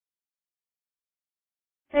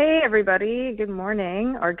Hey everybody, good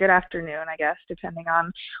morning or good afternoon, I guess, depending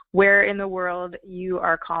on where in the world you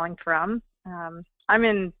are calling from. I'm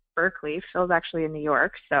in Berkeley. Phil's actually in New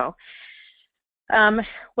York. So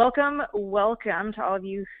welcome to all of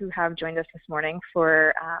you who have joined us this morning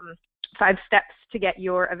for 5 steps to get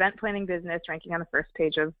your event planning business ranking on the first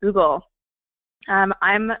page of Google.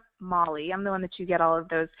 I'm Molly. I'm the one that you get all of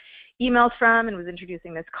those emails from and was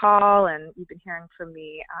introducing this call, and you've been hearing from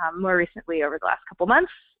me more recently over the last couple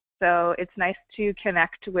months. So it's nice to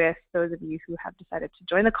connect with those of you who have decided to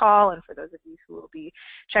join the call, and for those of you who will be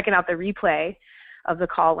checking out the replay of the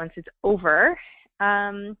call once it's over.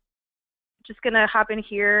 Just going to hop in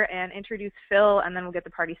here and introduce Phil, and then we'll get the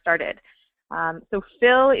party started. So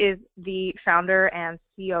Phil is the founder and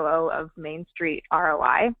COO of Main Street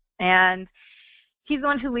ROI, and he's the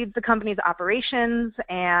one who leads the company's operations,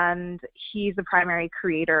 and he's the primary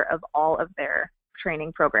creator of all of their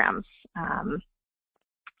training programs.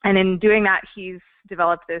 And in doing that, he's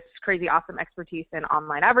developed this crazy awesome expertise in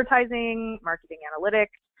online advertising, marketing analytics,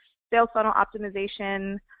 sales funnel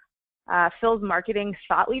optimization. Phil's marketing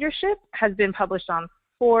thought leadership has been published on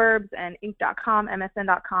Forbes and Inc.com,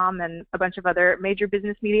 MSN.com, and a bunch of other major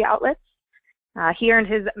business media outlets. He earned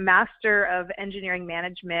his Master of Engineering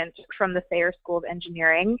Management from the Thayer School of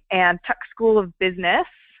Engineering and Tuck School of Business,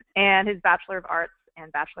 and his Bachelor of Arts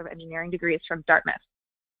and Bachelor of Engineering degrees from Dartmouth.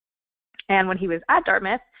 And when he was at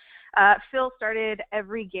Dartmouth, Phil started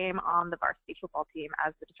every game on the varsity football team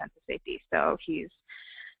as the defensive safety. So he's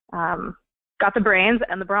got the brains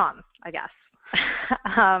and the brawn, I guess.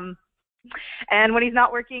 And when he's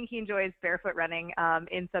not working, he enjoys barefoot running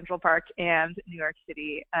in Central Park and New York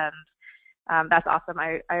City. And that's awesome.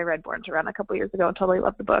 I read Born to Run a couple years ago and totally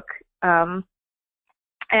loved the book.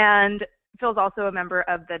 And Phil's also a member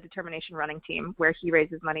of the Determination Running Team, where he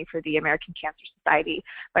raises money for the American Cancer Society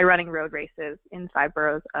by running road races in 5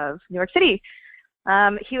 boroughs of New York City.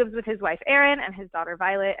 He lives with his wife, Erin, and his daughter,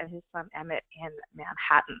 Violet, and his son, Emmett, in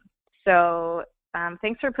Manhattan. So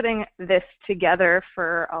thanks for putting this together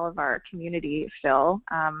for all of our community, Phil.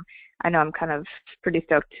 I know I'm kind of pretty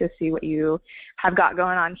stoked to see what you have got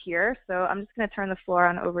going on here. So I'm just going to turn the floor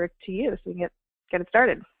on over to you so we can get it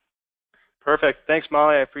started. Perfect. Thanks,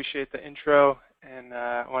 Molly. I appreciate the intro, and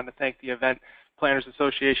I want to thank the Event Planners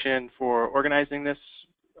Association for organizing this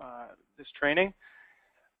training.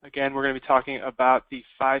 Again, we're going to be talking about the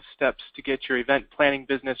 5 steps to get your event planning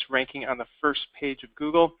business ranking on the first page of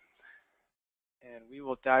Google, and we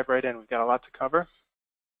will dive right in. We've got a lot to cover.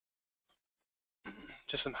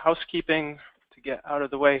 Just some housekeeping to get out of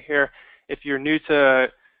the way here. If you're new to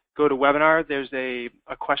GoToWebinar, there's a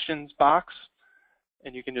questions box,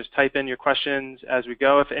 and you can just type in your questions as we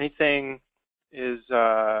go. If anything is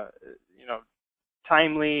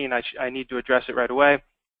timely and I need to address it right away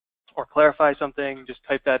or clarify something, just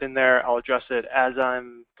type that in there. I'll address it as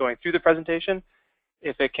I'm going through the presentation.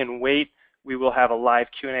 If it can wait, we will have a live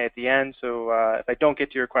Q&A at the end. So if I don't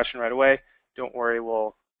get to your question right away, don't worry,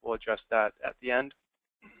 we'll address that at the end.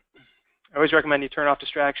 I always recommend you turn off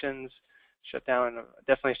distractions, shut down,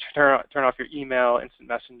 definitely turn off your email, instant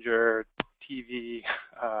messenger, TV,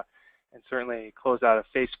 and certainly close out of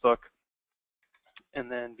Facebook. And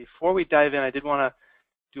then before we dive in, I did want to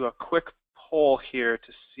do a quick poll here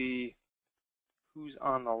to see who's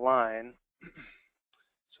on the line.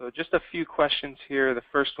 So just a few questions here. The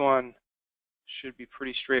first one should be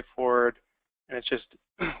pretty straightforward, and it's just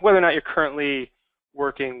whether or not you're currently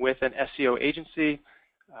working with an SEO agency.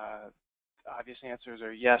 Obvious answers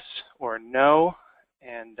are yes or no,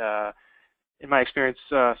 and in my experience,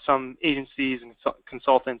 some agencies and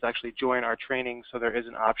consultants actually join our training, so there is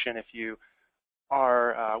an option if you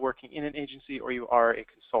are working in an agency or you are a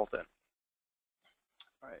consultant.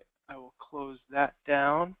 All right, I will close that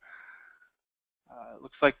down. It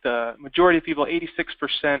looks like the majority of people,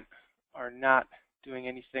 86%, are not doing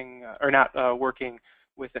anything or not working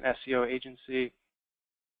with an SEO agency.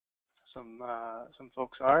 Some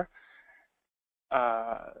folks are.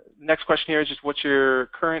 Next question here is just what's your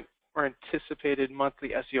current or anticipated monthly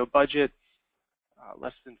SEO budget?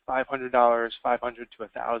 Less than $500, $500 to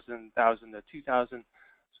 $1,000, $1,000 to $2,000.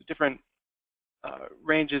 So different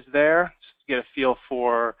ranges there, just to get a feel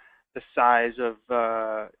for the size of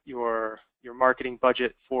your marketing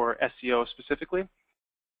budget for SEO specifically.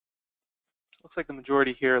 Looks like the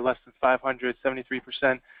majority here, less than 500,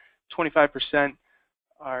 73%, 25%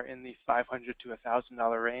 are in the $500 to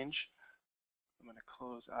 $1,000 range. I'm going to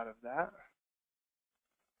close out of that.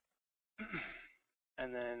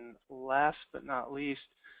 And then last but not least,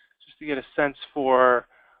 just to get a sense for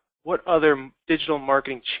what other digital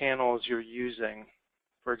marketing channels you're using.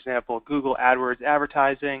 For example, Google AdWords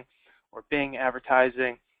advertising or Bing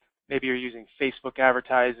advertising. Maybe you're using Facebook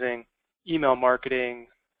advertising, email marketing,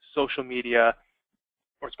 social media,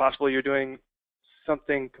 or it's possible you're doing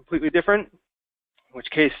something completely different, in which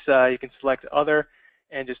case you can select other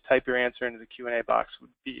and just type your answer into the Q&A box. Would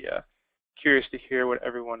be curious to hear what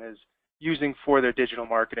everyone is using for their digital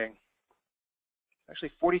marketing.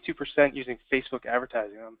 Actually, 42% using Facebook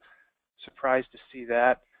advertising. I'm surprised to see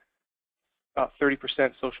that. About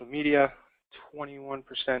 30% social media, 21%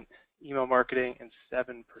 email marketing, and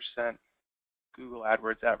 7% Google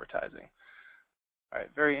AdWords advertising. All right,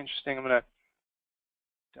 very interesting. I'm going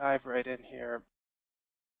to dive right in here.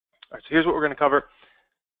 All right, so here's what we're going to cover.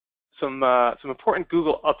 Some important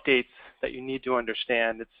Google updates that you need to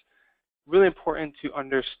understand. It's really important to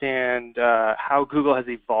understand how Google has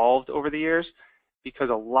evolved over the years, because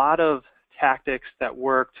a lot of tactics that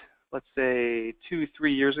worked, let's say 2-3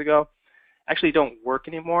 years ago, actually don't work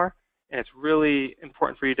anymore. And it's really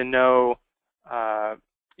important for you to know,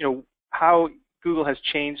 how Google has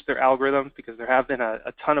changed their algorithm, because there have been a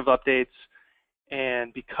ton of updates.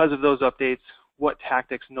 And because of those updates, what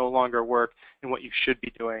tactics no longer work and what you should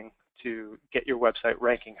be doing to get your website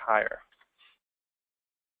ranking higher.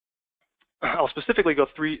 I'll specifically go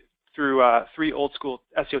through three old school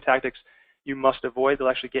SEO tactics you must avoid. They'll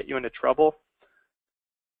actually get you into trouble.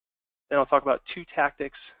 Then I'll talk about 2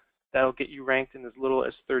 tactics that'll get you ranked in as little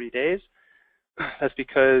as 30 days. That's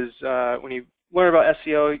because when you learn about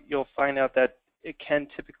SEO, you'll find out that it can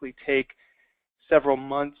typically take several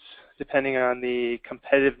months, depending on the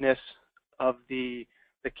competitiveness of the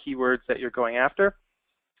keywords that you're going after.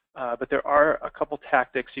 But there are a couple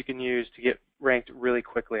tactics you can use to get ranked really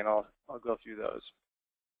quickly, and I'll go through those.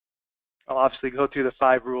 I'll obviously go through the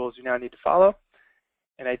 5 rules you now need to follow,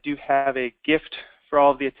 and I do have a gift for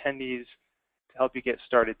all of the attendees to help you get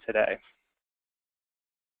started today.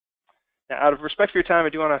 Now, out of respect for your time, I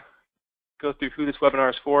do want to go through who this webinar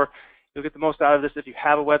is for. You'll get the most out of this if you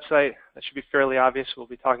have a website. That should be fairly obvious. We'll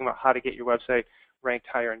be talking about how to get your website ranked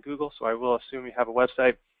higher in Google, so I will assume you have a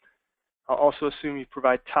website. I'll also assume you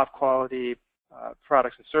provide top quality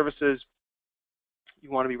products and services.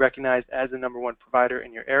 You want to be recognized as the #1 provider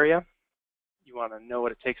in your area. You want to know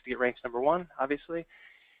what it takes to get ranked #1, obviously.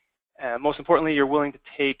 Most importantly, you're willing to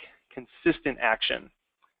take consistent action.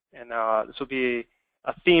 And this will be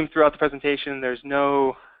a theme throughout the presentation. There's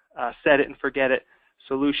no set it and forget it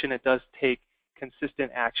solution. It does take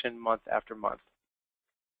consistent action month after month.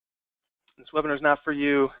 This webinar is not for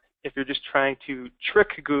you if you're just trying to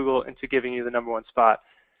trick Google into giving you the #1 spot.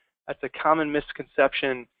 That's a common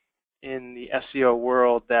misconception in the SEO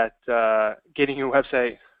world, that getting your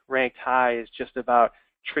website ranked high is just about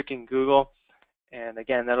tricking Google. And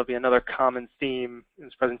again, that'll be another common theme in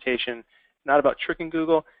this presentation. It's not about tricking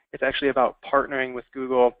Google. It's actually about partnering with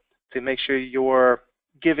Google to make sure you're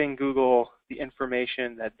giving Google the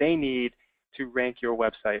information that they need to rank your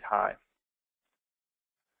website high.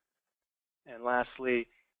 And lastly,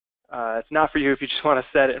 it's not for you if you just want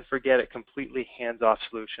to set it and forget it, completely hands-off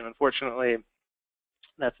solution. Unfortunately,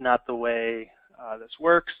 that's not the way this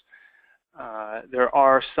works. There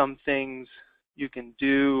are some things you can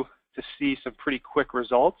do to see some pretty quick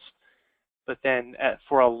results, but then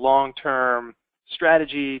for a long-term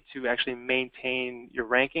strategy to actually maintain your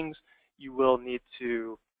rankings, you will need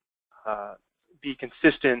to be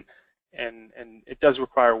consistent, and it does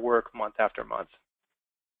require work month after month.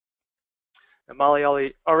 Now,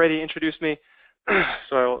 Molly already introduced me,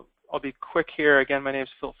 so I'll be quick here. Again, my name is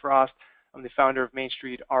Phil Frost. I'm the founder of Main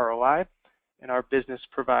Street ROI, and our business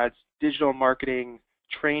provides digital marketing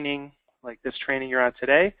training, like this training you're on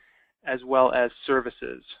today, as well as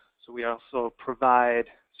services. So we also provide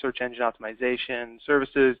search engine optimization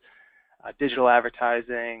services, digital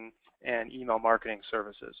advertising, and email marketing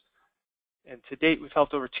services. And to date, we've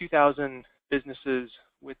helped over 2,000 businesses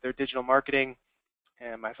with their digital marketing,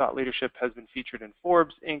 and my thought leadership has been featured in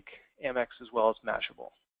Forbes, Inc., Amex, as well as Mashable.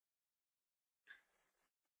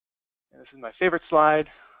 And this is my favorite slide.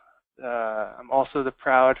 I'm also the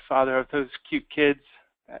proud father of those cute kids.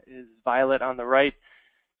 That is Violet on the right.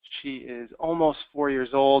 She is almost 4 years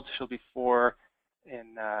old. She'll be 4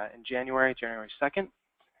 in January 2nd.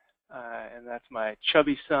 And that's my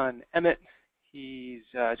chubby son, Emmett. He's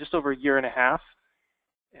just over 1.5 years.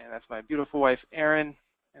 And that's my beautiful wife, Erin.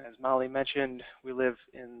 And as Molly mentioned, we live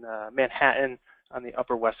in Manhattan on the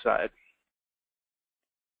Upper West Side.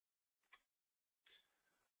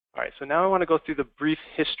 All right, so now I want to go through the brief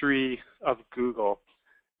history of Google.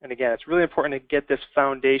 And again, it's really important to get this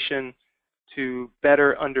foundation to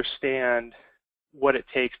better understand what it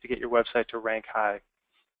takes to get your website to rank high.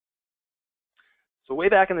 So way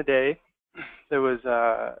back in the day, there was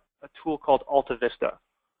a tool called AltaVista.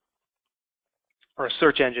 or a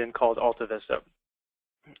search engine called AltaVista.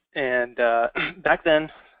 And back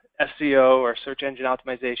then, SEO or search engine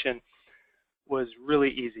optimization was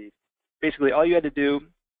really easy. Basically, all you had to do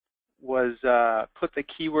was put the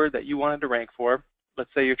keyword that you wanted to rank for. Let's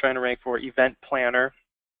say you're trying to rank for event planner,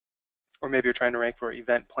 or maybe you're trying to rank for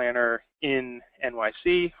event planner in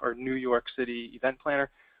NYC or New York City event planner,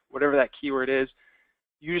 whatever that keyword is.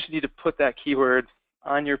 You just need to put that keyword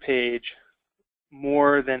on your page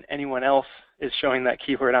more than anyone else is showing that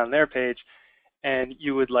keyword on their page, and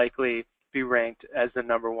you would likely be ranked as the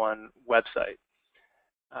 #1 website.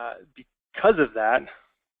 Because of that,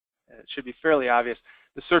 it should be fairly obvious,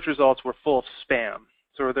 the search results were full of spam.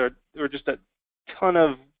 So there were just a ton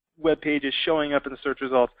of web pages showing up in the search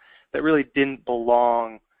results that really didn't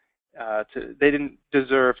belong they didn't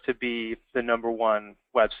deserve to be the #1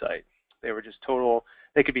 website. They were just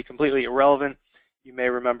they could be completely irrelevant. You may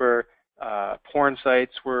remember porn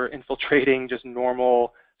sites were infiltrating just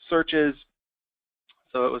normal searches.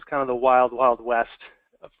 So it was kind of the wild, wild west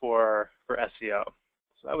for SEO.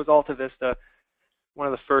 So that was AltaVista, one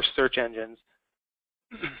of the first search engines.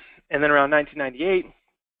 And then around 1998,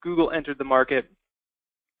 Google entered the market,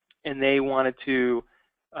 and they wanted to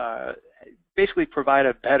basically provide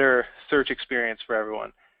a better search experience for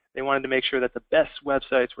everyone. They wanted to make sure that the best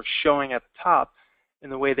websites were showing at the top,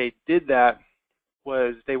 and the way they did that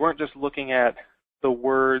was they weren't just looking at the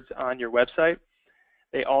words on your website.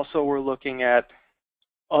 They also were looking at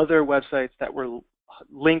other websites that were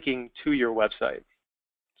linking to your website.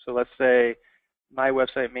 So let's say my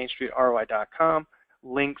website, MainStreetROI.com,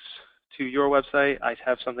 links to your website. I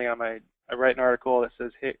have something on I write an article that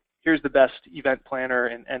says, hey, here's the best event planner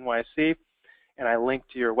in NYC, and I link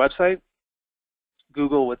to your website.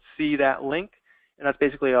 Google would see that link, and that's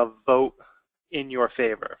basically a vote in your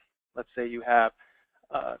favor. Let's say you have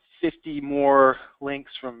 50 more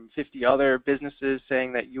links from 50 other businesses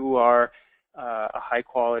saying that you are a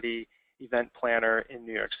high-quality event planner in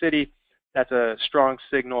New York City. That's a strong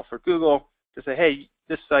signal for Google to say, hey,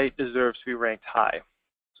 this site deserves to be ranked high.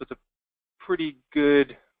 So it's a pretty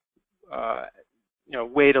good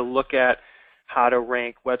way to look at how to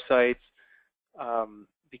rank websites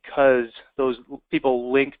because those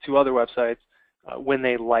people link to other websites when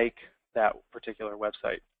they like that particular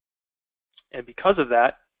website. And because of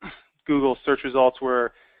that, Google search results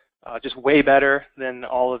were just way better than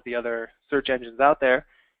all of the other search engines out there,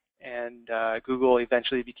 and Google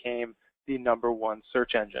eventually became the #1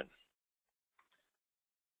 search engine.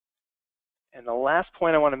 And the last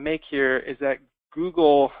point I want to make here is that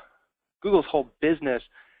Google's whole business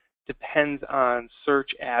depends on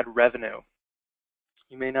search ad revenue.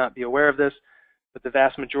 You may not be aware of this, but the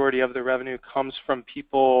vast majority of the revenue comes from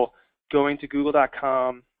people going to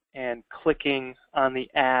Google.com and clicking on the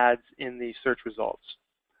ads in the search results.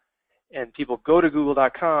 And people go to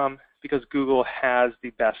Google.com because Google has the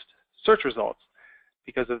best search results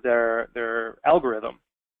because of their algorithm.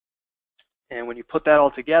 And when you put that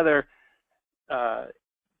all together,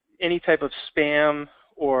 any type of spam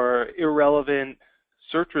or irrelevant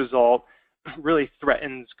search result really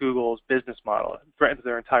threatens Google's business model. It threatens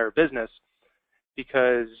their entire business,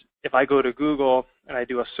 because if I go to Google and I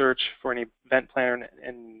do a search for an event planner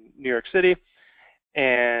in New York City,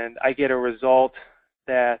 and I get a result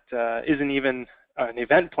that isn't even an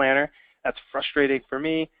event planner, that's frustrating for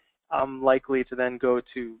me. I'm likely to then go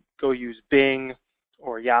use Bing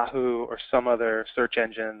or Yahoo or some other search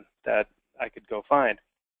engine that I could go find.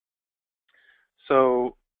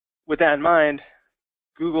 So with that in mind,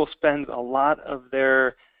 Google spends a lot of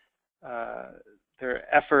their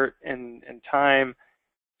effort and time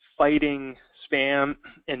fighting spam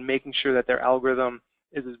and making sure that their algorithm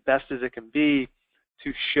is as best as it can be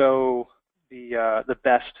to show the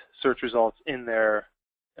best search results in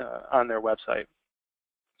on their website.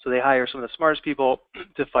 So they hire some of the smartest people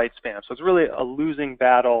to fight spam. So it's really a losing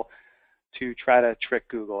battle to try to trick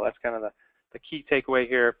Google. That's kind of the key takeaway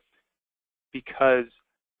here, because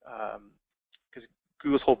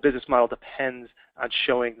Google's whole business model depends on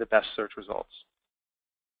showing the best search results.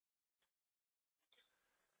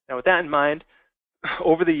 Now, with that in mind,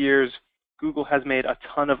 over the years, Google has made a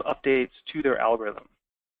ton of updates to their algorithm.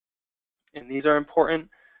 And these are important,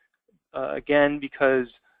 again, because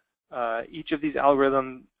each of these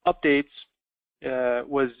algorithm updates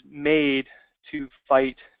was made to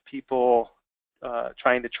fight people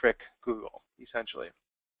trying to trick Google, essentially.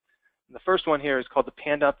 And the first one here is called the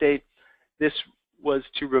Panda update. This was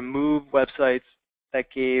to remove websites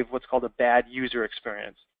that gave what's called a bad user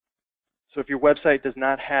experience. So if your website does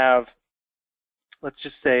not have, let's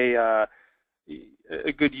just say, a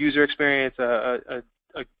good user experience, a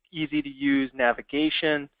easy to use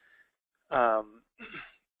navigation,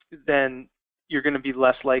 then you're going to be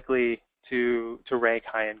less likely to rank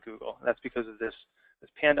high in Google. That's because of this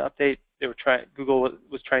Panda update. Google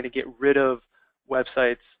was trying to get rid of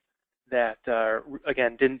websites that,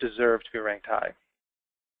 again, didn't deserve to be ranked high.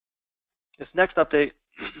 This next update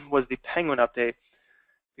was the Penguin update,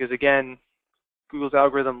 because again, Google's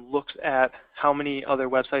algorithm looks at how many other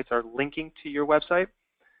websites are linking to your website.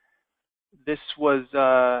 This was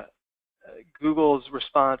Google's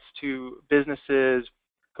response to businesses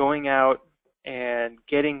going out and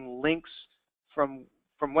getting links from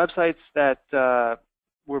websites that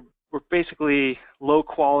were basically low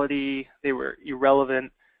quality. They were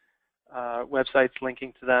irrelevant websites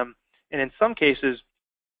linking to them. And in some cases,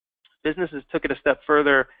 businesses took it a step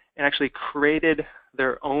further and actually created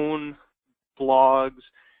their own blogs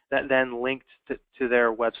that then linked to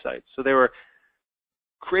their websites. So they were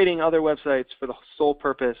creating other websites for the sole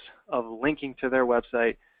purpose of linking to their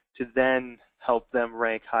website to then help them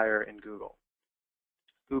rank higher in Google.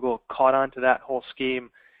 Google caught on to that whole scheme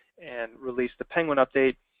and released the Penguin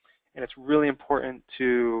update, and it's really important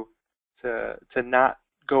to not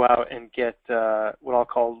go out and get what I'll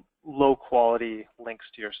call low quality links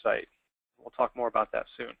to your site. We'll talk more about that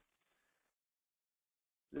soon.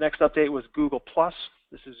 The next update was Google+.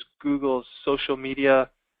 This is Google's social media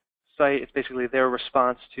site. It's basically their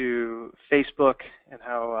response to Facebook and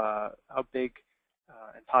how big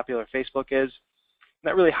and popular Facebook is. And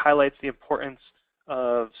that really highlights the importance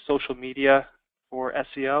of social media for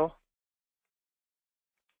SEO.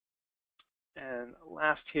 And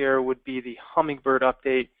last here would be the Hummingbird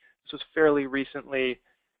update. This was fairly recently,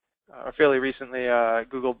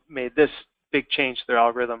 Google made this big change to their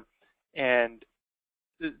algorithm, and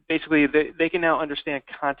basically they can now understand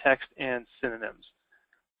context and synonyms.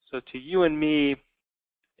 So to you and me,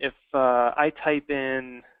 if I type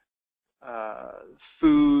in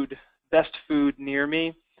food, best food near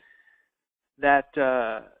me, that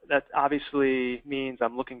obviously means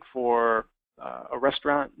I'm looking for a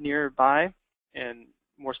restaurant nearby, and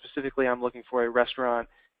more specifically, I'm looking for a restaurant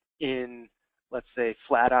in, let's say,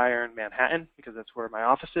 Flatiron, Manhattan, because that's where my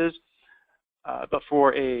office is. But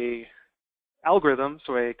for a algorithm,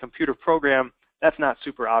 so a computer program, that's not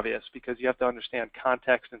super obvious, because you have to understand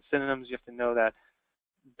context and synonyms. You have to know that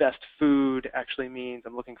best food actually means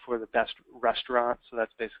I'm looking for the best restaurant, so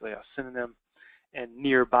that's basically a synonym. And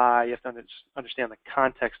nearby, you have to understand the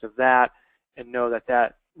context of that and know that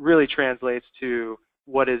that really translates to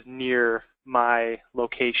what is near my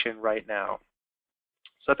location right now.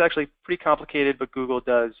 So that's actually pretty complicated, but Google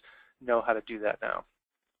does know how to do that now.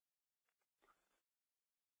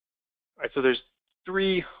 All right, so there's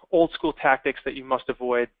 3 old school tactics that you must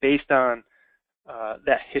avoid based on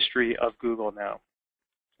that history of Google now.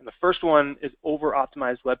 And the first one is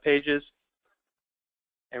over-optimized web pages.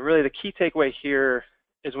 And really the key takeaway here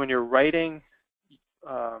is when you're writing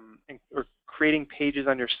or creating pages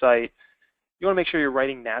on your site, you want to make sure you're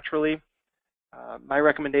writing naturally. My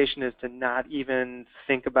recommendation is to not even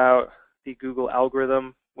think about the Google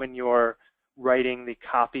algorithm when you're writing the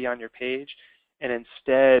copy on your page, and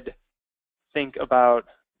instead think about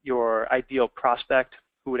your ideal prospect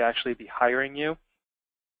who would actually be hiring you.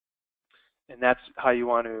 And that's how you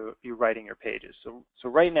want to be writing your pages. So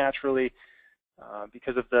write naturally.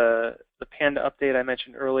 Because of the Panda update I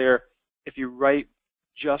mentioned earlier, if you write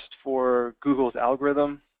just for Google's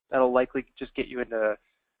algorithm, that'll likely just get you into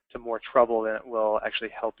more trouble than it will actually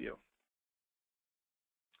help you.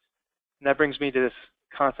 And that brings me to this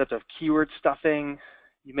concept of keyword stuffing.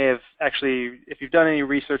 You may have actually, if you've done any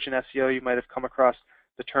research in SEO, you might have come across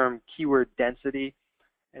the term keyword density,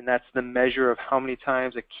 and that's the measure of how many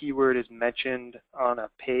times a keyword is mentioned on a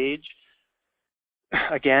page.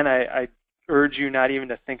 Again, I urge you not even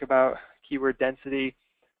to think about keyword density.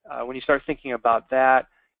 When you start thinking about that,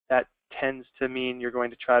 that tends to mean you're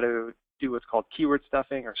going to try to do what's called keyword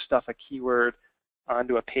stuffing, or stuff a keyword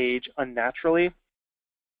onto a page unnaturally.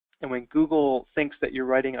 And when Google thinks that you're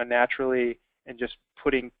writing unnaturally and just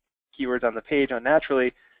putting keywords on the page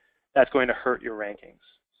unnaturally, that's going to hurt your rankings.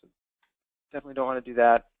 So definitely don't want to do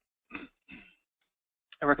that.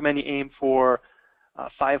 I recommend you aim for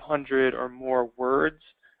 500 or more words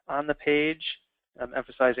on the page. I'm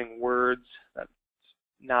emphasizing words,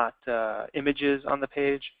 not images on the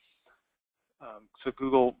page. So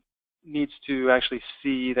Google needs to actually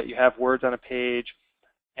see that you have words on a page,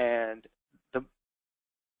 and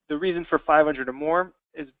the reason for 500 or more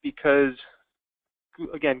is because,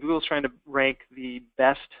 again, Google's trying to rank the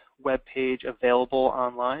best web page available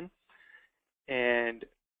online, and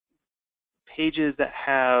pages that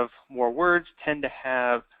have more words tend to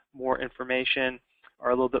have more information, are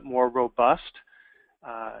a little bit more robust,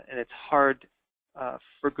 and it's hard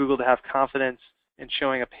for Google to have confidence in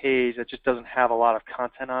showing a page that just doesn't have a lot of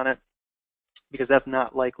content on it, because that's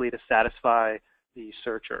not likely to satisfy the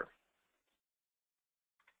searcher.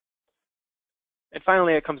 And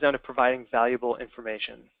finally, it comes down to providing valuable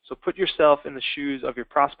information. So put yourself in the shoes of your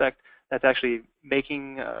prospect that's actually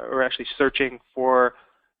making or actually searching for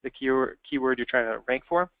the keyword you're trying to rank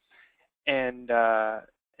for, and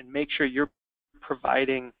make sure you're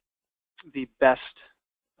providing the best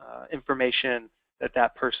information that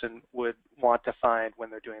that person would want to find when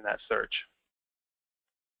they're doing that search.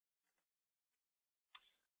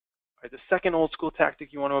 All right, the second old school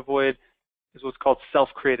tactic you want to avoid is what's called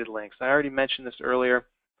self-created links. I already mentioned this earlier.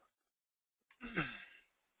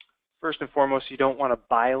 First and foremost, you don't want to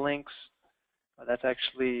buy links. That's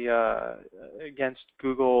actually against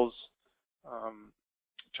Google's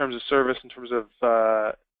terms of service, in terms of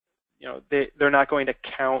they're not going to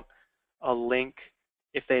count a link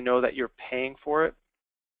if they know that you're paying for it.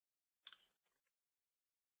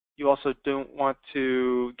 You also don't want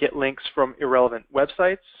to get links from irrelevant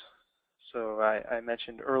websites. So I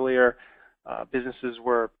mentioned earlier, businesses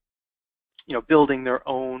were building their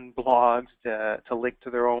own blogs to link to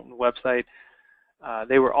their own website.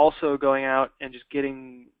 They were also going out and just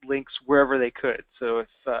getting links wherever they could. So if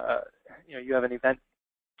you have an event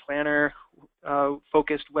planner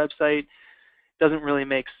focused website, it doesn't really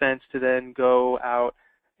make sense to then go out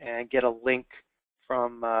and get a link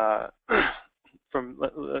from from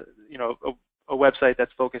a website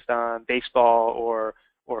that's focused on baseball or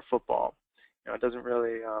football. It doesn't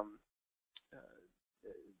really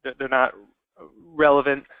they're not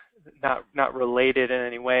relevant, not related in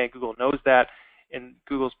any way. Google knows that, and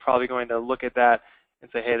Google's probably going to look at that and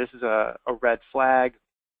say, hey, this is a red flag.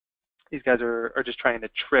 These guys are just trying to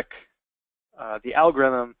trick the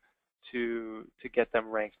algorithm to get them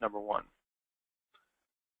ranked number one.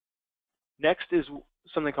 Next is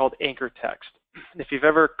something called anchor text. If you've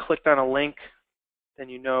ever clicked on a link, then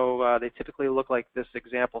you know they typically look like this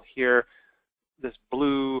example here, this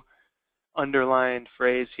blue underlined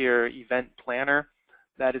phrase here, event planner.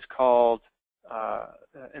 That is called,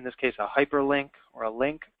 in this case, a hyperlink or a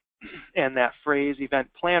link. And that phrase, event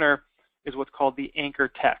planner, is what's called the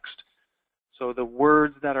anchor text. So the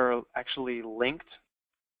words that are actually linked,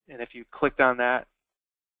 and if you clicked on that,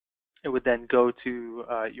 it would then go to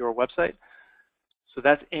your website. So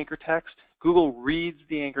that's anchor text. Google reads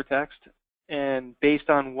the anchor text, and based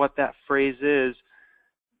on what that phrase is,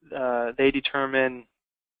 they determine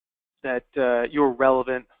that you're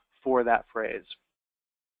relevant for that phrase.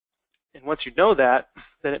 And once you know that,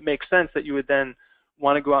 then it makes sense that you would then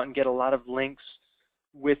want to go out and get a lot of links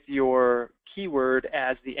with your keyword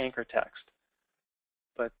as the anchor text.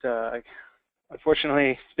 But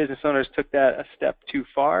unfortunately, business owners took that a step too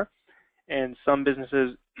far, and some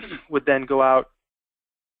businesses would then go out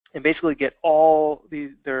and basically get all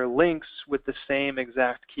their links with the same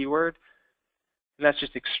exact keyword. And that's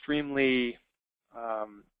just extremely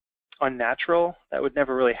unnatural. That would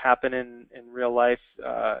never really happen in real life.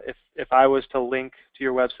 If I was to link to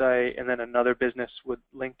your website and then another business would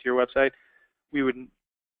link to your website, we would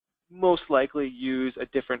most likely use a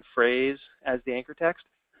different phrase as the anchor text.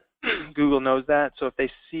 Google knows that. So if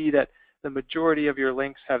they see that the majority of your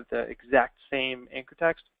links have the exact same anchor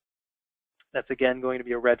text, that's again going to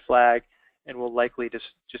be a red flag and will likely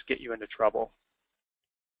just get you into trouble.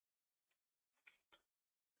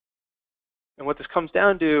 And what this comes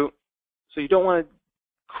down to, so you don't want to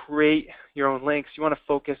create your own links. You want to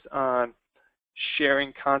focus on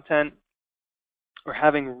sharing content or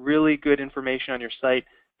having really good information on your site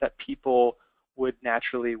that people would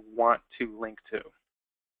naturally want to link to.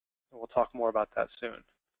 And we'll talk more about that soon.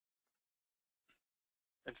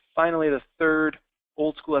 And finally, the third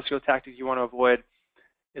old school SEO tactic you want to avoid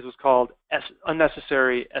is what's called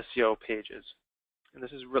unnecessary SEO pages. And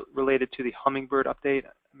this is related to the Hummingbird update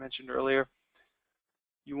I mentioned earlier.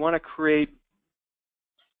 You want to create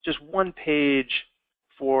just one page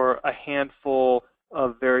for a handful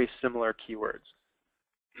of very similar keywords.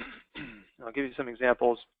 I'll give you some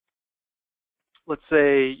examples. Let's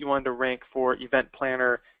say you wanted to rank for event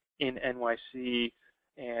planner in NYC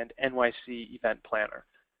and NYC event planner.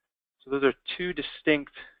 So those are two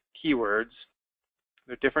distinct keywords.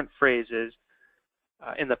 They're different phrases.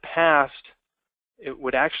 In the past, it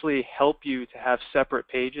would actually help you to have separate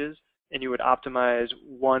pages, and you would optimize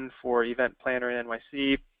one for event planner in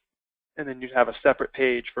NYC, and then you'd have a separate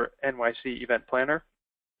page for NYC event planner.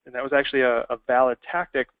 And that was actually a valid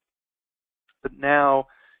tactic, but now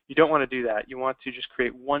you don't want to do that. You want to just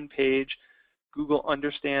create one page. Google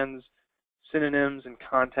understands synonyms and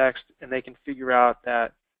context, and they can figure out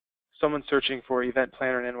that someone searching for event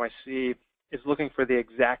planner in NYC is looking for the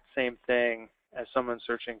exact same thing as someone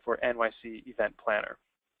searching for NYC event planner.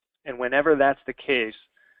 And whenever that's the case,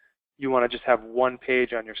 you want to just have one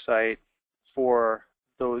page on your site for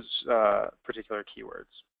those particular keywords.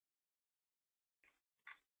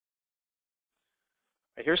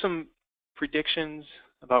 Here's some predictions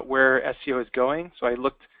about where SEO is going. So I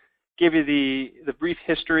gave you the brief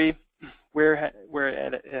history where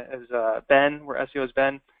it has been, where SEO has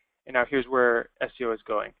been, and now here's where SEO is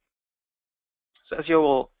going. So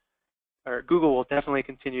Google will definitely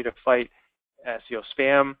continue to fight SEO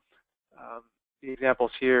spam. The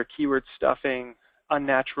examples here: keyword stuffing,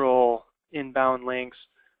 unnatural inbound links,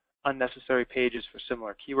 unnecessary pages for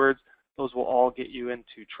similar keywords. Those will all get you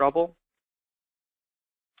into trouble.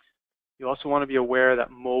 You also want to be aware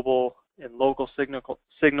that mobile and local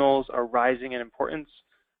signals are rising in importance.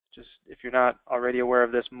 Just if you're not already aware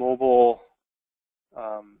of this, mobile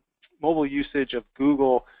usage of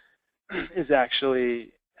Google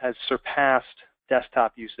has surpassed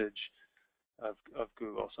desktop usage of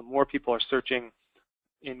Google. So more people are searching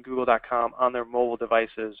in Google.com on their mobile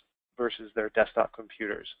devices versus their desktop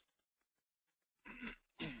computers.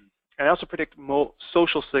 And I also predict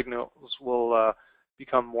social signals will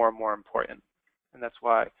become more and more important. And that's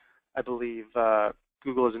why I believe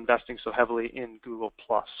Google is investing so heavily in Google+.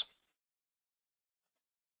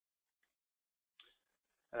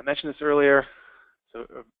 I mentioned this earlier, so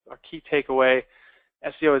our key takeaway: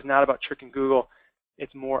 SEO is not about tricking Google.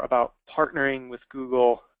 It's more about partnering with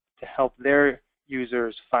Google to help their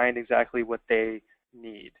users find exactly what they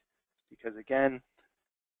need. Because again,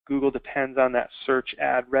 Google depends on that search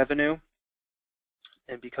ad revenue.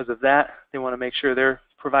 And because of that, they want to make sure they're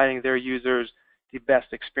providing their users the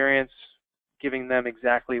best experience, giving them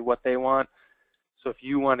exactly what they want. So if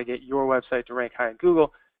you want to get your website to rank high in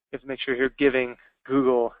Google, you have to make sure you're giving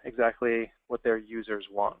Google exactly what their users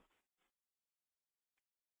want.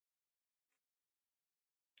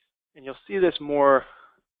 And you'll see this more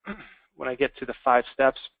when I get to the 5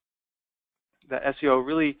 steps. That SEO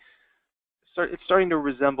really it's starting to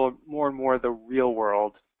resemble more and more the real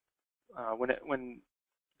world. When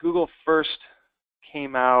Google first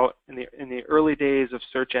came out in the early days of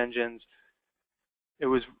search engines, it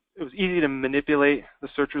was easy to manipulate the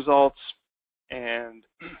search results, and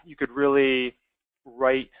you could really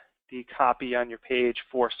write the copy on your page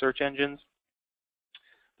for search engines.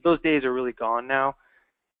 Those days are really gone now,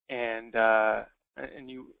 and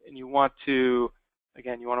you want to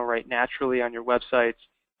write naturally on your websites.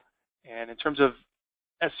 And in terms of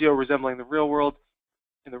SEO resembling the real world,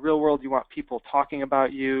 in the real world you want people talking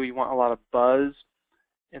about you, you want a lot of buzz,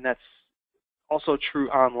 and that's also true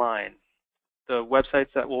online. The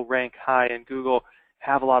websites that will rank high in Google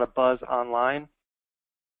have a lot of buzz online,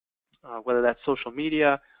 whether that's social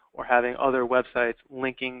media or having other websites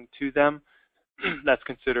linking to them. That's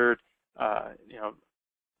considered,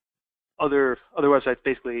 other websites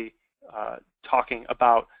basically talking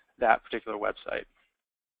about that particular website.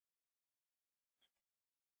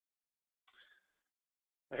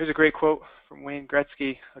 Here's a great quote from Wayne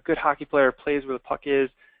Gretzky: "A good hockey player plays where the puck is,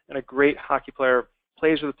 and a great hockey player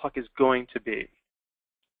plays where the puck is going to be."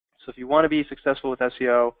 So if you want to be successful with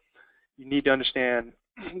SEO, you need to understand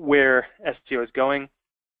where SEO is going.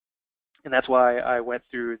 And that's why I went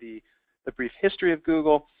through the brief history of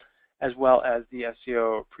Google as well as the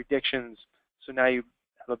SEO predictions. So now you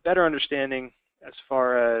have a better understanding as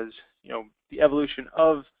far as the evolution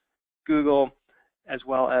of Google, as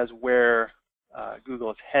well as where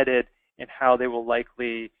Google is headed and how they will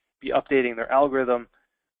likely be updating their algorithm.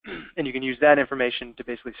 And you can use that information to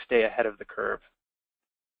basically stay ahead of the curve.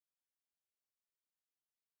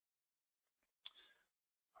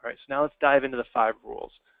 All right, so now let's dive into the 5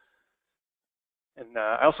 rules. And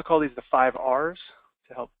I also call these the 5 R's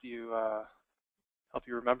to help you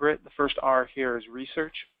remember it. The first R here is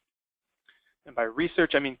research. And by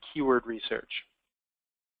research, I mean keyword research.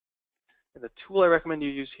 And the tool I recommend you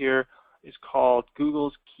use here is called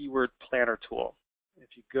Google's Keyword Planner tool. If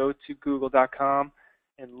you go to google.com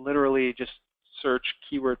and literally just search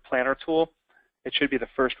Keyword Planner tool, it should be the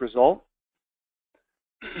first result.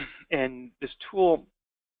 And this tool,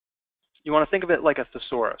 you want to think of it like a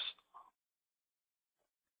thesaurus.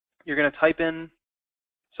 You're going to type in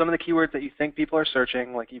some of the keywords that you think people are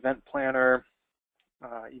searching, like event planner,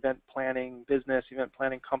 event planning business, event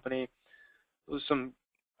planning company. Those are some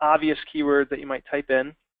obvious keywords that you might type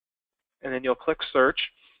in, and then you'll click search,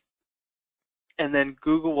 and then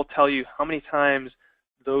Google will tell you how many times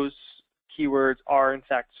those keywords are in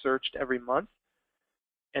fact searched every month.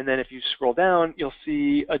 And then if you scroll down, you'll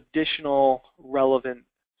see additional relevant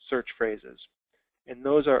search phrases. And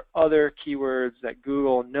those are other keywords that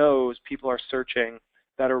Google knows people are searching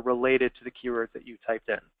that are related to the keywords that you typed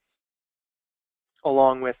in,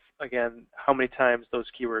 along with, again, how many times those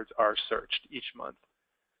keywords are searched each month.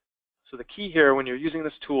 So the key here, when you're using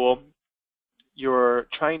this tool, you're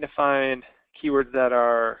trying to find keywords that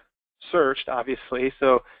are searched, obviously.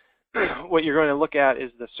 So what you're going to look at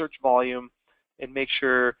is the search volume and make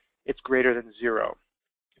sure it's greater than 0.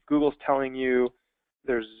 If Google's telling you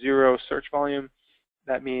there's 0 search volume,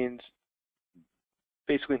 that means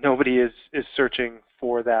basically nobody is searching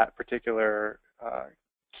for that particular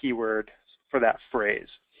keyword for that phrase.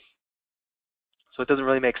 So it doesn't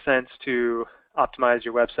really make sense to optimize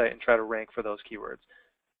your website and try to rank for those keywords.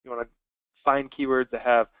 You want to find keywords that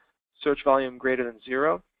have search volume greater than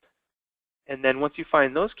 0. And then once you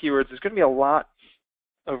find those keywords, there's going to be a lot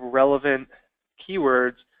of relevant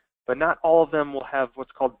keywords, but not all of them will have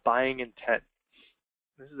what's called buying intent.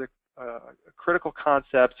 This is a critical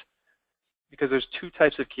concept because there's 2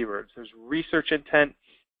 types of keywords. There's research intent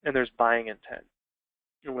and there's buying intent.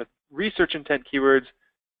 And with research intent keywords,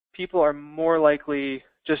 people are more likely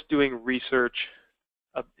just doing research,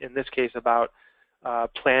 in this case about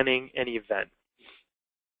planning an event.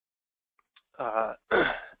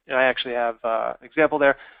 And I actually have an example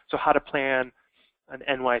there. So how to plan an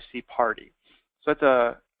NYC party. So that's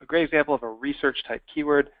a great example of a research type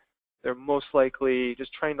keyword. They're most likely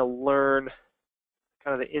just trying to learn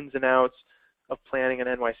kind of the ins and outs of planning an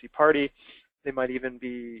NYC party. They might even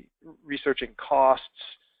be researching costs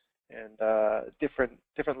and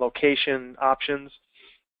different location options,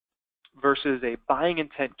 versus a buying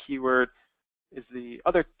intent keyword is the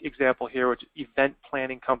other example here, which is event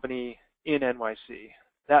planning company in NYC.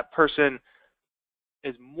 That person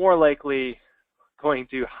is more likely going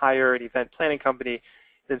to hire an event planning company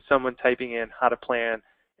than someone typing in how to plan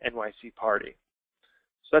NYC party.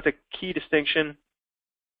 So that's a key distinction,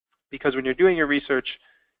 because when you're doing your research,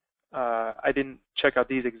 I didn't check out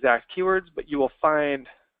these exact keywords, but you will find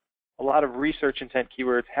a lot of research intent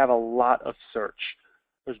keywords have a lot of search.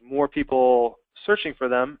 There's more people searching for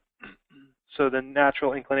them, so the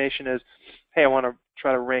natural inclination is, hey, I want to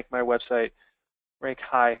try to rank my website, rank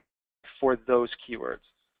high for those keywords.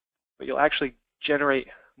 But you'll actually generate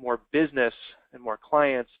more business and more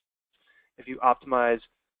clients if you optimize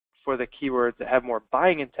for the keywords that have more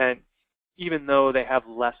buying intent, even though they have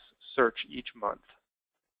less search each month.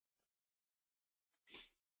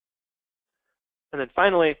 And then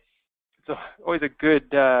finally, it's always a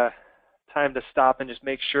good time to stop and just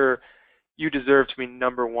make sure you deserve to be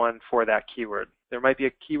 #1 for that keyword. There might be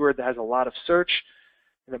a keyword that has a lot of search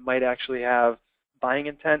and it might actually have buying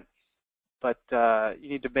intent, but you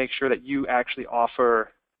need to make sure that you actually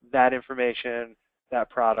offer that information, that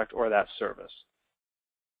product, or that service.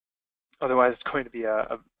 Otherwise, it's going to be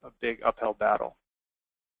a big uphill battle.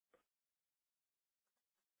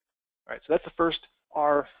 All right, so that's the first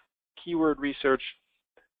R, keyword research.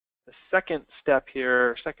 The second step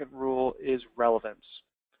here, second rule, is relevance.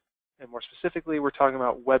 And more specifically, we're talking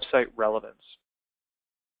about website relevance.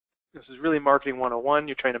 This is really marketing 101.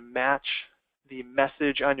 You're trying to match the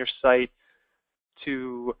message on your site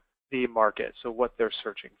to the market, so what they're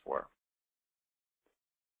searching for.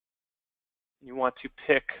 You want to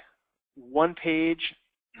pick one page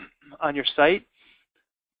on your site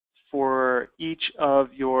for each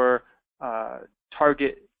of your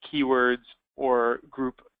target keywords or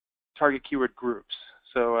target keyword groups.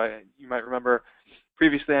 So you might remember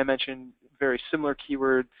previously I mentioned very similar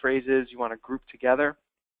keyword phrases you want to group together.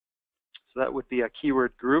 So that would be a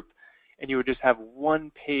keyword group, and you would just have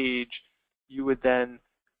one page you would then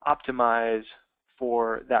optimize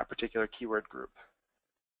for that particular keyword group.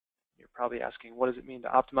 You're probably asking, what does it mean to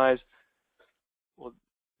optimize? Well,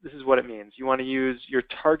 this is what it means. You want to use your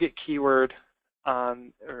target keyword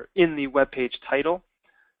in the web page title.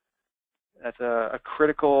 That's a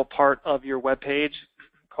critical part of your web page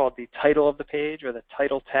called the title of the page, or the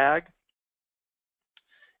title tag.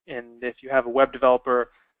 And if you have a web developer,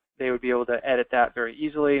 they would be able to edit that very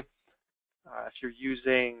easily. If you're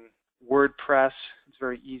using WordPress, it's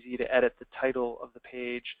very easy to edit the title of the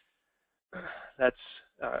page. That's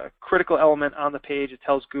a critical element on the page. It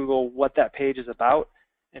tells Google what that page is about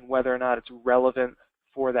and whether or not it's relevant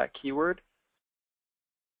for that keyword.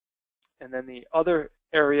 And then the other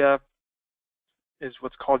area is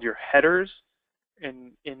what's called your headers.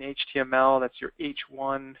 In HTML, that's your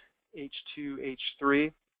H1, H2,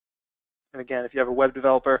 H3. And again, if you have a web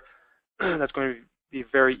developer, that's going to be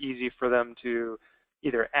very easy for them to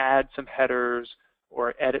either add some headers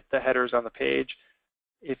or edit the headers on the page.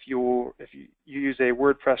 If you use a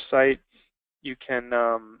WordPress site, you can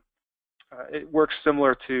it works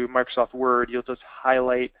similar to Microsoft Word. You'll just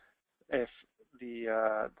highlight if the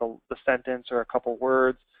sentence or a couple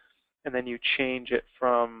words, and then you change it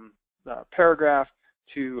from paragraph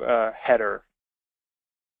to header.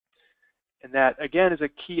 And that, again, is a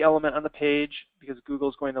key element on the page because Google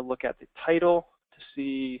is going to look at the title to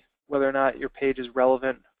see whether or not your page is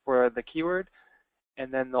relevant for the keyword.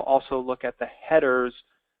 And then they'll also look at the headers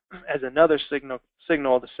as another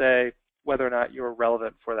signal to say whether or not you're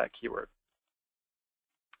relevant for that keyword.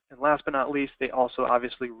 And last but not least, they also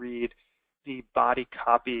obviously read the body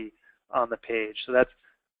copy on the page. So that's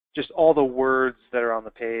just all the words that are on the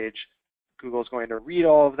page. Google is going to read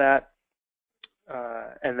all of that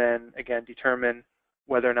and then, again, determine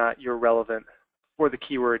whether or not you're relevant for the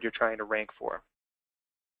keyword you're trying to rank for.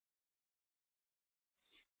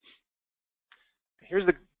 Here's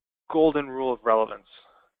the golden rule of relevance.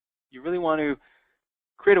 You really want to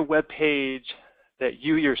create a web page that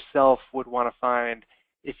you yourself would want to find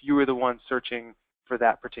if you were the one searching for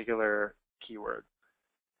that particular keyword.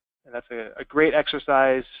 And that's a great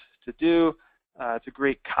exercise to do. It's a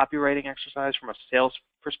great copywriting exercise from a sales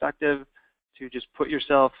perspective to just put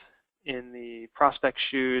yourself in the prospect's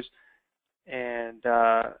shoes and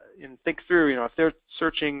think through, if they're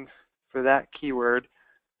searching for that keyword,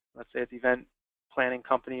 let's say at the event planning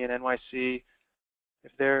company in NYC,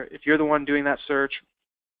 if you're the one doing that search,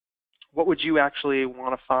 what would you actually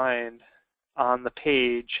want to find on the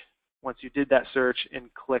page once you did that search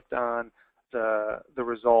and clicked on the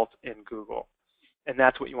result in Google? And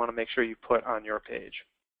that's what you want to make sure you put on your page.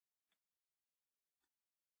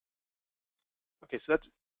 Okay, so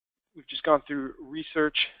we've just gone through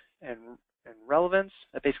research and relevance.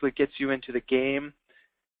 That basically gets you into the game.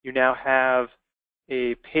 You now have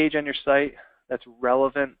a page on your site that's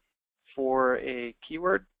relevant for a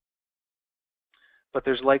keyword, but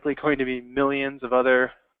there's likely going to be millions of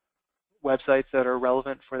other websites that are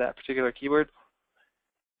relevant for that particular keyword.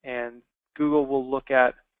 And Google will look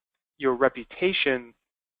at your reputation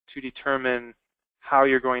to determine how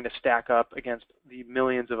you're going to stack up against the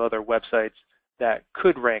millions of other websites that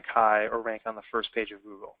could rank high or rank on the first page of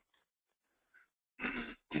Google.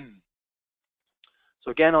 So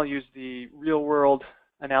again, I'll use the real world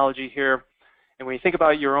analogy here. And when you think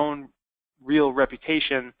about your own real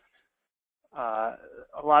reputation, a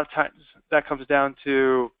lot of times that comes down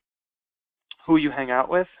to who you hang out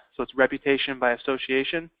with. So it's reputation by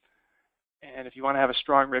association. And if you want to have a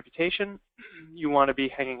strong reputation, you want to be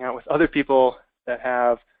hanging out with other people that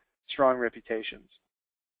have strong reputations.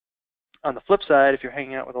 On the flip side, if you're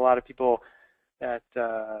hanging out with a lot of people that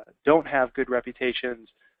don't have good reputations,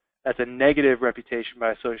 that's a negative reputation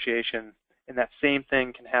by association, and that same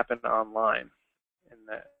thing can happen online. And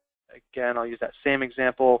again, I'll use that same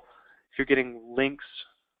example. If you're getting links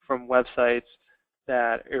from websites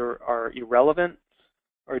that are irrelevant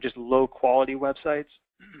or just low-quality websites,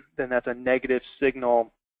 then that's a negative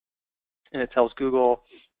signal, and it tells Google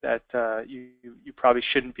that you probably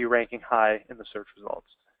shouldn't be ranking high in the search results.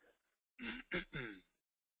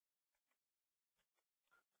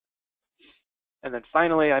 And then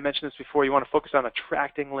finally, I mentioned this before, you want to focus on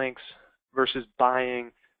attracting links versus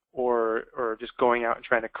buying or just going out and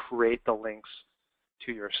trying to create the links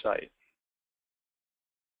to your site.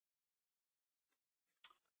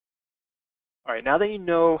 All right, now that you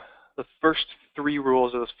know the first three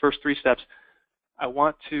rules or those first three steps, I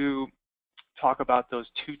want to talk about those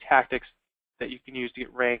two tactics that you can use to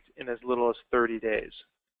get ranked in as little as 30 days.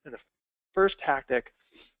 And the first tactic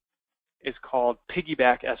is called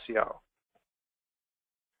piggyback SEO.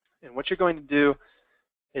 And what you're going to do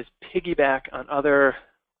is piggyback on other,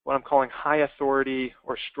 what I'm calling high authority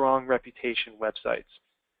or strong reputation websites.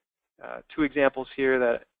 Two examples here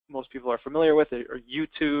that most people are familiar with are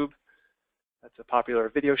YouTube. That's a popular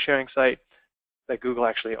video sharing site that Google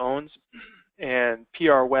actually owns. And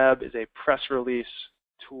PRWeb is a press release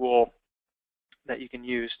tool that you can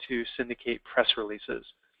use to syndicate press releases.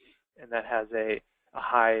 And that has a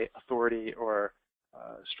high authority or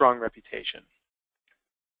strong reputation.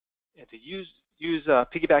 And to use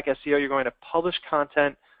piggyback SEO, you're going to publish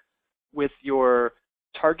content with your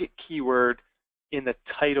target keyword in the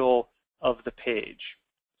title of the page.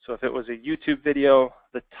 So if it was a YouTube video,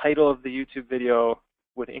 the title of the YouTube video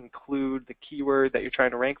would include the keyword that you're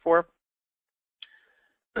trying to rank for.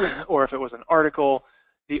 Or if it was an article,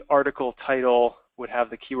 the article title would have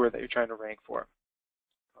the keyword that you're trying to rank for.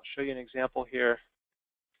 I'll show you an example here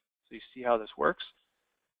so you see how this works.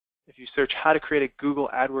 If you search how to create a Google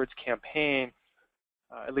AdWords campaign,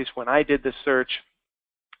 at least when I did this search,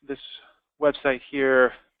 this website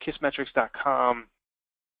here, kissmetrics.com,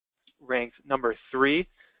 ranked number 3. And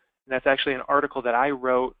that's actually an article that I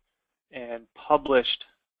wrote and published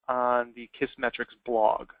on the Kissmetrics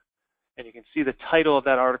blog. And you can see the title of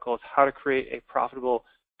that article is How to Create a Profitable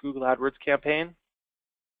Google AdWords Campaign.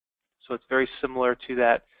 So it's very similar to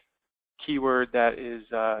that keyword that is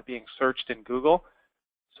being searched in Google.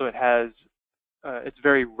 So it has, it's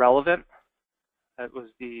very relevant. That was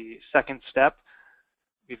the second step.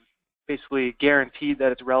 We've basically guaranteed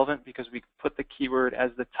that it's relevant because we put the keyword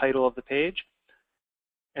as the title of the page.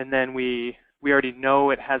 And then we already know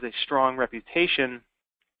it has a strong reputation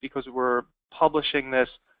because we're publishing this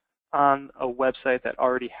on a website that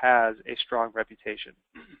already has a strong reputation.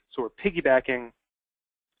 So we're piggybacking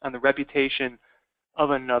on the reputation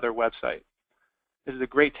of another website. This is a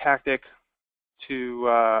great tactic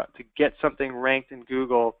to get something ranked in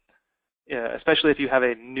Google, especially if you have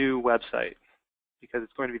a new website, because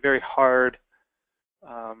it's going to be very hard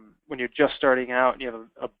when you're just starting out and you have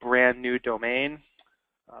a brand new domain.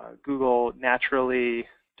 Google naturally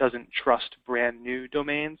doesn't trust brand new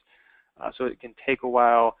domains, so it can take a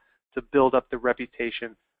while to build up the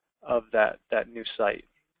reputation of that new site.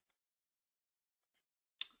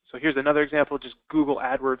 So here's another example, just Google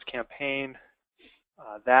AdWords campaign.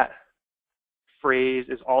 That phrase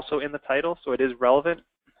is also in the title, so it is relevant.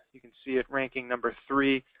 You can see it ranking number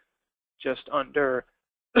 3, just under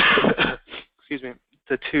excuse me,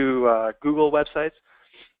 the 2 Google websites.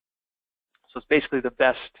 So it's basically the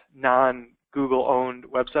best non-Google owned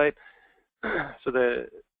website. So the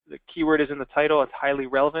keyword is in the title, it's highly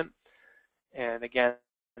relevant. And again,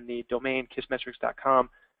 the domain kissmetrics.com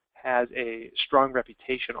has a strong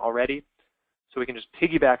reputation already. So we can just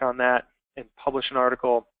piggyback on that and publish an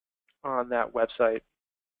article on that website.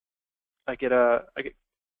 I get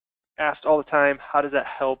asked all the time, how does that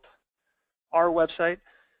help our website?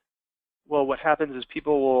 Well, what happens is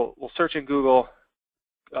people will search in Google,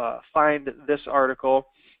 find this article,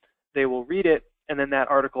 they will read it, and then that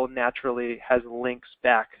article naturally has links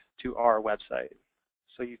back to our website.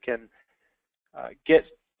 So you can get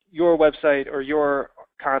your website or your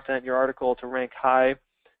content, your article to rank high,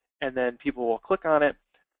 and then people will click on it,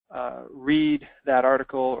 read that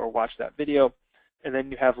article or watch that video, and then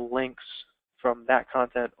you have links from that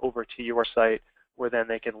content over to your site where then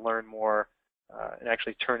they can learn more and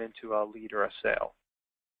actually turn into a lead or a sale.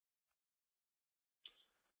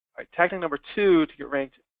 All right, tactic number 2 to get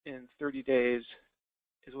ranked in 30 days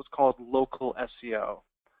is what's called local SEO.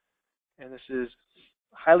 And this is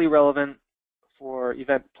highly relevant for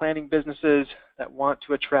event planning businesses that want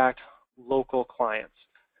to attract local clients.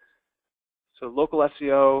 So local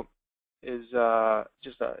SEO is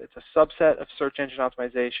it's a subset of search engine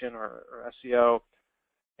optimization or SEO,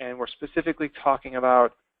 and we're specifically talking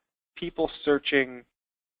about people searching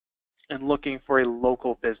and looking for a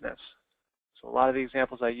local business. So a lot of the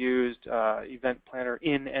examples I used, Event Planner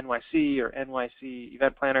in NYC or NYC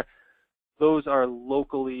Event Planner, those are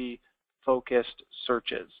locally focused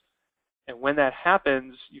searches. And when that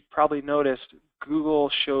happens, you've probably noticed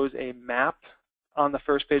Google shows a map on the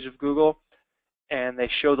first page of Google, and they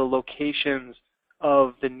show the locations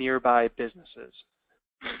of the nearby businesses.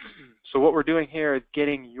 So what we're doing here is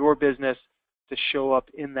getting your business to show up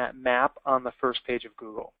in that map on the first page of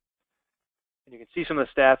Google. And you can see some of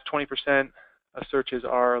the stats, 20% of searches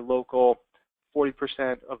are local,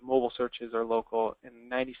 40% of mobile searches are local, and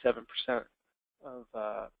 97%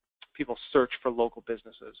 of people search for local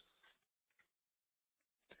businesses.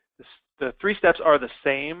 The 3 steps are the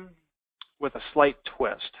same with a slight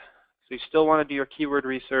twist. So you still want to do your keyword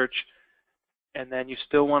research, and then you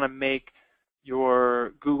still want to make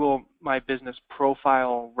your Google My Business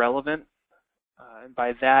profile relevant. And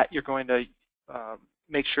by that, you're going to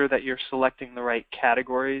make sure that you're selecting the right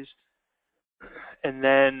categories. And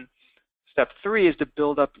then step 3 is to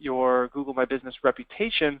build up your Google My Business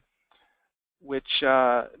reputation, which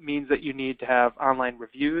means that you need to have online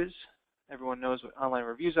reviews. Everyone knows what online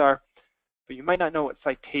reviews are, but you might not know what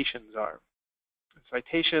citations are.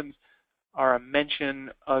 Citations are a mention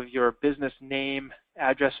of your business name,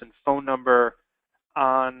 address, and phone number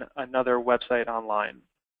on another website online.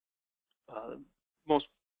 Most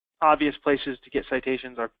obvious places to get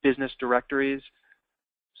citations are business directories.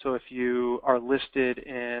 So if you are listed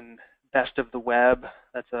in Best of the Web,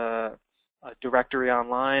 that's a directory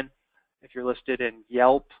online. If you're listed in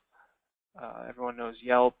Yelp, everyone knows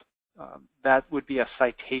Yelp, that would be a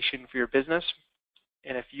citation for your business.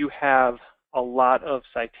 And if you have a lot of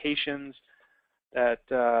citations that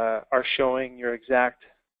are showing your exact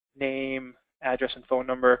name, address, and phone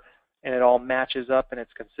number, and it all matches up and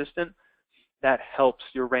it's consistent, that helps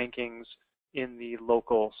your rankings in the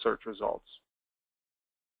local search results.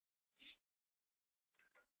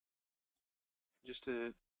 Just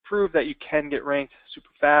to prove that you can get ranked super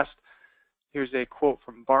fast, Here's a quote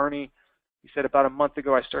from Barney. He said, about a month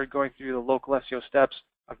ago, I started going through the local SEO steps.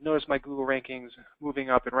 I've noticed my Google rankings moving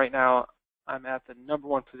up, and right now I'm at the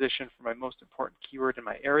 #1 position for my most important keyword in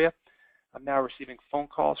my area. I'm now receiving phone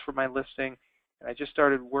calls for my listing, and I just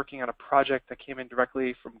started working on a project that came in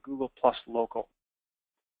directly from Google Plus Local.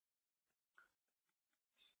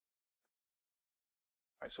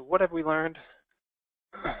 All right, so what have we learned?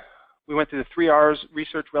 We went through the 3 R's: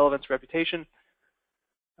 research, relevance, reputation.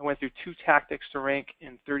 I went through 2 tactics to rank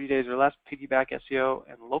in 30 days or less: piggyback SEO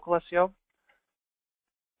and local SEO.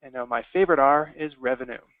 And now my favorite R is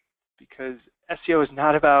revenue, because SEO is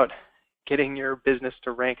not about getting your business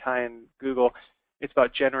to rank high in Google. It's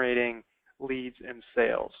about generating leads and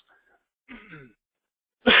sales.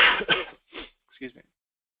 Excuse me.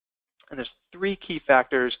 And there's 3 key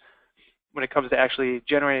factors when it comes to actually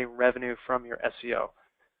generating revenue from your SEO.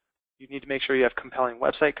 You need to make sure you have compelling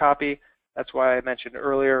website copy. That's why I mentioned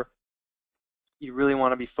earlier, you really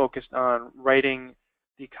want to be focused on writing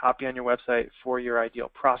the copy on your website for your ideal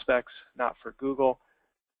prospects, not for Google.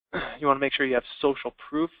 You want to make sure you have social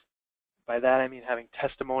proof. By that I mean having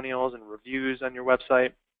testimonials and reviews on your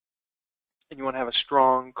website. And you want to have a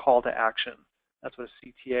strong call to action. That's what a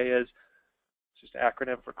CTA is. It's just an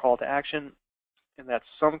acronym for call to action. And that's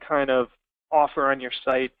some kind of offer on your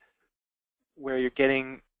site where you're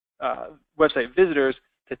getting website visitors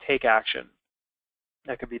to take action.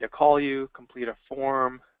 That could be to call you, complete a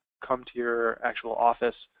form, come to your actual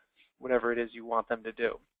office, whatever it is you want them to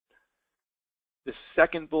do. The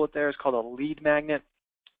second bullet there is called a lead magnet,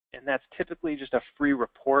 and that's typically just a free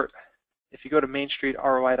report. If you go to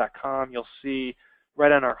mainstreetroi.com, you'll see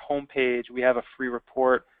right on our homepage we have a free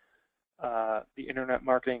report, the Internet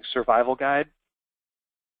Marketing Survival Guide.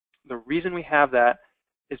 The reason we have that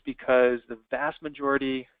is because the vast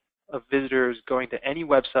majority of visitors going to any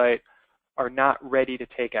website are not ready to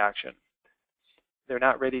take action. They're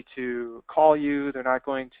not ready to call you. They're not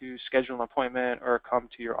going to schedule an appointment or come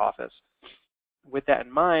to your office. With that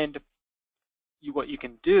in mind, what you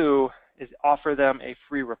can do is offer them a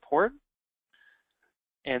free report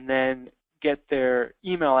and then get their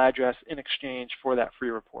email address in exchange for that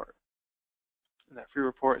free report. And that free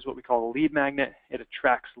report is what we call a lead magnet. It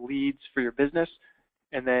attracts leads for your business,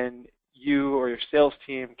 and then you or your sales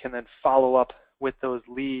team can then follow up with those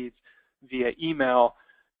leads via email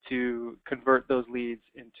to convert those leads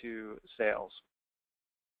into sales.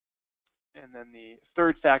 And then the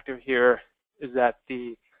third factor here is that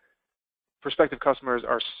the prospective customers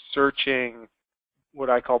are searching what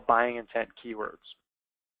I call buying intent keywords,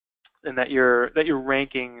 and that you're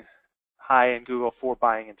ranking high in Google for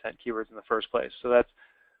buying intent keywords in the first place. So that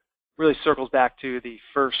really circles back to the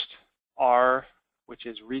first R, which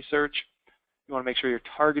is research. You want to make sure you're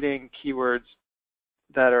targeting keywords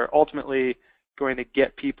that are ultimately going to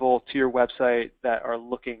get people to your website that are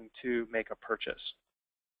looking to make a purchase.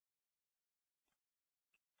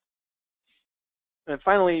 And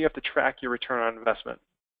finally, you have to track your return on investment.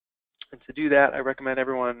 And to do that, I recommend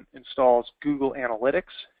everyone installs Google Analytics.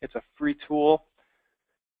 It's a free tool.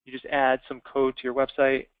 You just add some code to your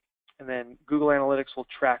website, and then Google Analytics will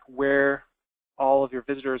track where all of your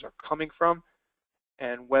visitors are coming from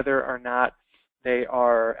and whether or not they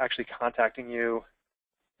are actually contacting you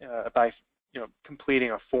by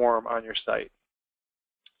completing a form on your site.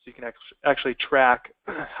 So you can actually track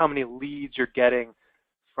how many leads you're getting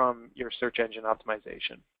from your search engine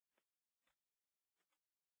optimization.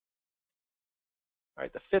 All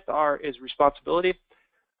right, the fifth R is responsibility.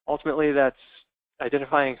 Ultimately, that's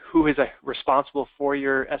identifying who is responsible for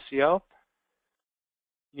your SEO.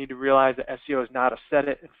 You need to realize that SEO is not a set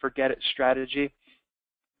it and forget it strategy.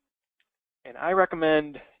 And I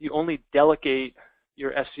recommend you only delegate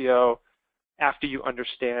your SEO after you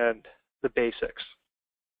understand the basics.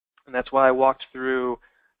 And that's why I walked through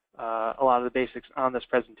a lot of the basics on this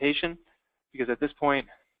presentation, because at this point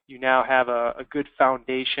you now have a good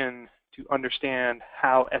foundation to understand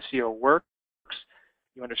how SEO works.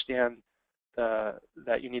 You understand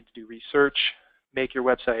that you need to do research, make your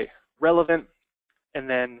website relevant, and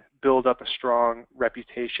then build up a strong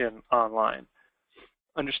reputation online.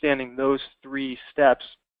 Understanding those 3 steps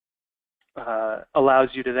allows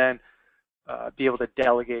you to then be able to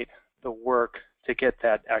delegate the work to get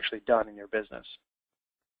that actually done in your business.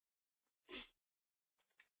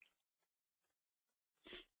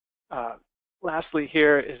 Lastly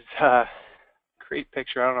here is a great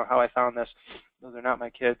picture. I don't know how I found this. Those are not my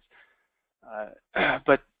kids.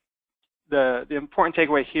 But the important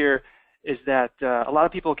takeaway here is that a lot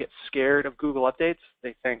of people get scared of Google updates.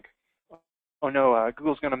 They think, oh no,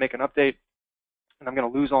 Google's going to make an update and I'm going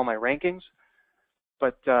to lose all my rankings.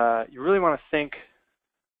 But you really want to think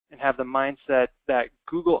and have the mindset that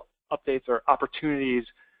Google updates are opportunities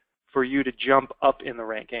for you to jump up in the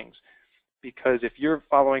rankings. Because if you're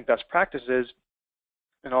following best practices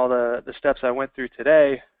and all the steps I went through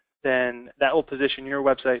today, then that will position your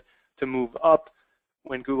website to move up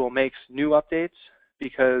when Google makes new updates,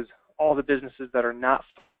 because all the businesses that are not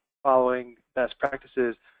following best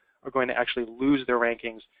practices are going to actually lose their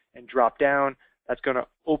rankings and drop down. That's going to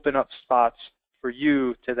open up spots for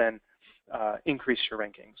you to then increase your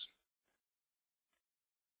rankings.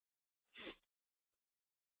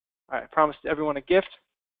 All right, I promised everyone a gift,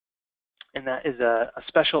 and that is a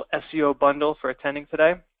special SEO bundle for attending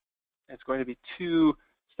today. It's going to be 2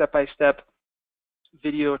 step-by-step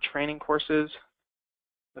video training courses.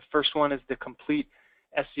 The first one is the complete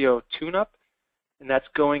SEO tune-up, and that's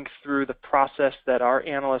going through the process that our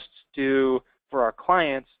analysts do for our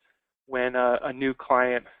clients when a new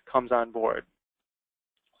client comes on board.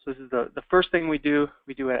 So this is the first thing we do.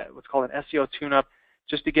 We do what's called an SEO tune-up,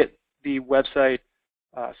 just to get the website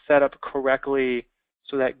set up correctly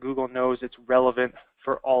so that Google knows it's relevant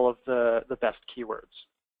for all of the best keywords.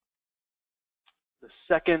 The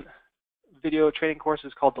second video training course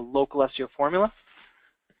is called the Local SEO Formula,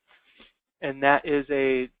 and that is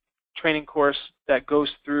a training course that goes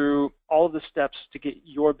through all of the steps to get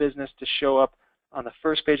your business to show up on the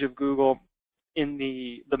first page of Google in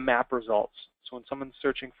the map results. So when someone's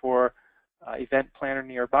searching for event planner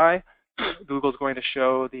nearby, Google's going to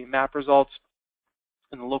show the map results,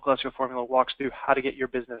 and the Local SEO Formula walks through how to get your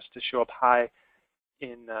business to show up high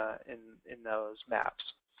in those maps.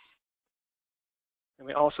 And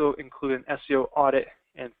we also include an SEO audit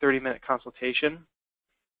and 30-minute consultation.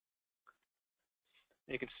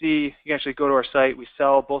 You can see, you can actually go to our site. We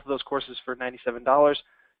sell both of those courses for $97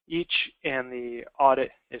 each, and the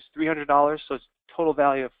audit is $300, so it's total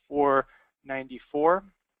value of $494.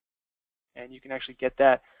 And you can actually get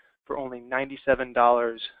that for only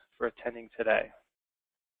 $97 for attending today.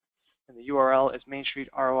 And the URL is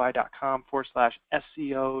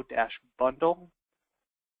mainstreetroi.com/SEO-bundle.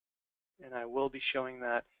 And I will be showing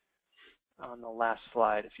that on the last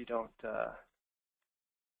slide if you don't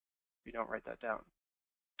write that down.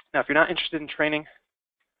 Now, if you're not interested in training,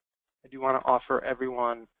 I do want to offer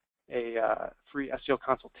everyone a free SEO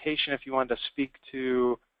consultation if you wanted to speak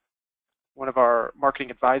to one of our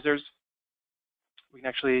marketing advisors. We can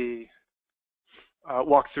actually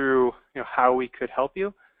walk through how we could help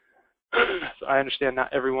you. So I understand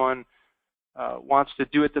not everyone wants to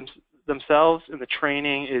do it themselves, and the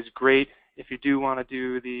training is great if you do want to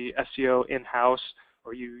do the SEO in-house,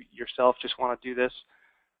 or you yourself just want to do this.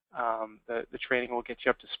 The training will get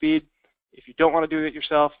you up to speed. If you don't want to do it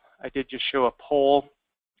yourself, I did just show a poll,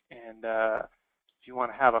 and if you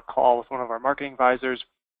want to have a call with one of our marketing advisors,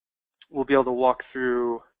 we'll be able to walk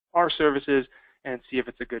through our services and see if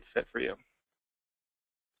it's a good fit for you.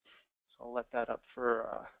 So I'll let that up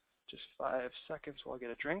for just 5 seconds while I get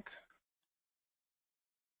a drink.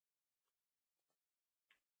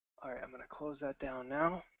 All right, I'm going to close that down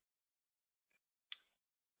now.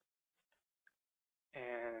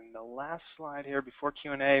 And the last slide here before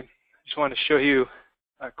Q&A, I just wanted to show you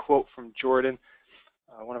a quote from Jordan.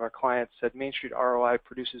 One of our clients said, "Main Street ROI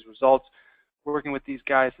produces results. Working with these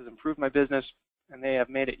guys has improved my business, and they have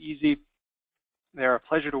made it easy. They are a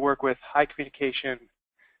pleasure to work with, high communication,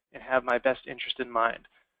 and have my best interest in mind.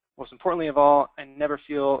 Most importantly of all, I never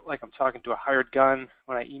feel like I'm talking to a hired gun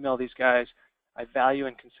when I email these guys. I value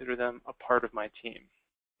and consider them a part of my team."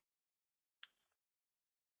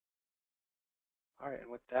 All right,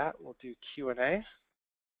 and with that, we'll do Q&A. And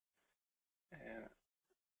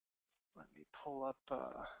let me pull up the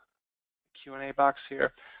Q&A box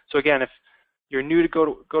here. So again, if you're new to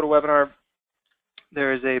GoToWebinar,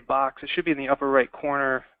 there is a box. It should be in the upper right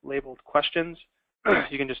corner labeled questions.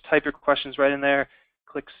 You can just type your questions right in there,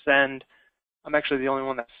 click send. I'm actually the only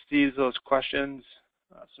one that sees those questions,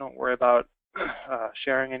 so don't worry about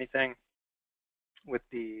sharing anything with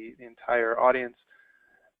the entire audience.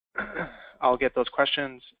 I'll get those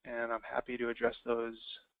questions, and I'm happy to address those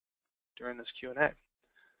during this Q&A.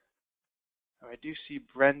 I do see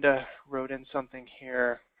Brenda wrote in something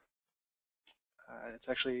here. It's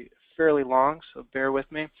actually fairly long, so bear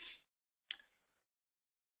with me.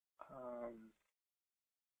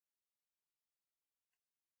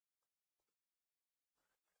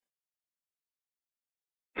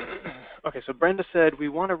 Okay, so Brenda said, "We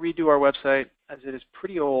want to redo our website as it is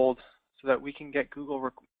pretty old so that we can get Google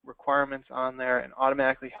requirements on there and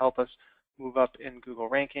automatically help us move up in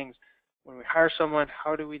Google rankings. When we hire someone,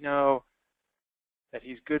 how do we know that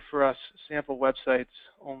he's good for us? Sample websites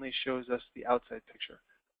only shows us the outside picture."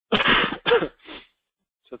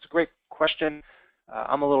 So it's a great question.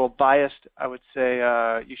 I'm a little biased. I would say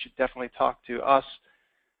you should definitely talk to us.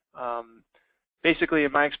 Basically,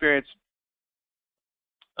 in my experience,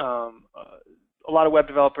 a lot of web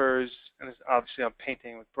developers, and obviously I'm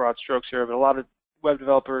painting with broad strokes here, but a lot of web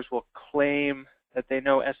developers will claim that they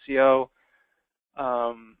know SEO,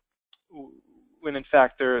 when in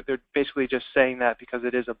fact they're basically just saying that because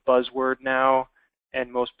it is a buzzword now,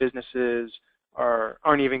 and most businesses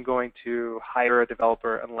aren't even going to hire a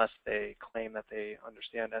developer unless they claim that they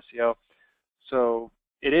understand SEO. So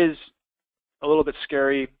it is a little bit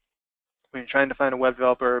scary when you're trying to find a web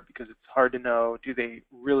developer because it's hard to know, do they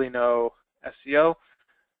really know SEO?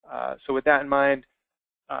 So with that in mind,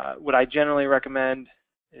 what I generally recommend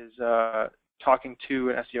is talking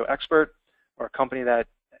to an SEO expert or a company that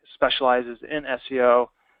specializes in SEO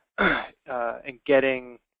and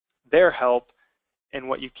getting their help. And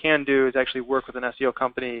what you can do is actually work with an SEO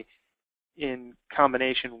company in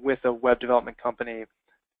combination with a web development company,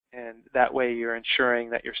 and that way you're ensuring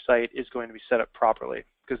that your site is going to be set up properly.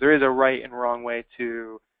 Because there is a right and wrong way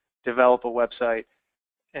to develop a website,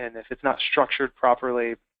 and if it's not structured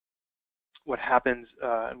properly, what happens,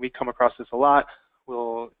 and we come across this a lot,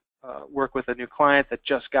 we'll work with a new client that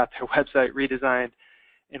just got their website redesigned,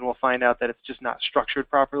 and we'll find out that it's just not structured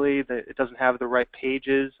properly, that it doesn't have the right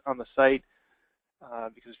pages on the site.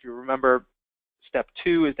 Because if you remember, step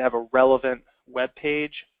 2 is to have a relevant web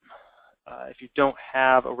page. If you don't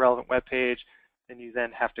have a relevant web page, then you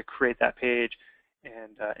then have to create that page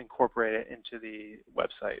and incorporate it into the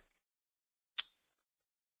website.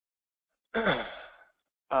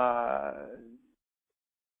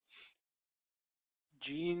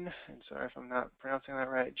 Gene, and sorry if I'm not pronouncing that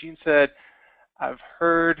right, Gene said, I've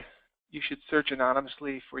heard you should search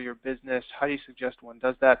anonymously for your business. How do you suggest one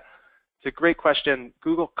does that? It's a great question.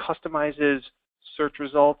 Google customizes search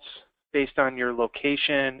results based on your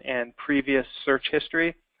location and previous search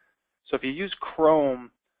history. So if you use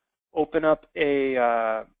Chrome, open up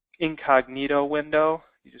a incognito window.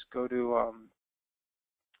 You just go to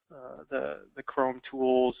the Chrome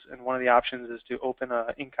tools, and one of the options is to open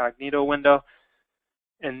an incognito window.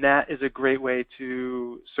 And that is a great way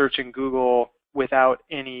to search in Google without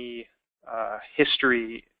any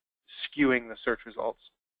history skewing the search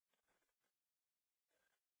results.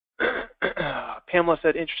 Pamela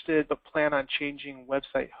said, interested but plan on changing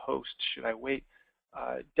website host. Should I wait?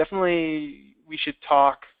 Definitely we should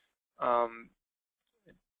talk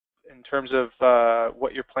in terms of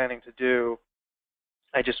what you're planning to do.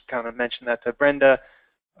 I just kind of mentioned that to Brenda.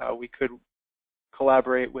 We could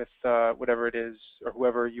collaborate with whatever it is or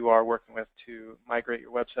whoever you are working with to migrate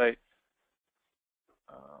your website.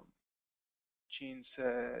 Jean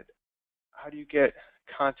said, how do you get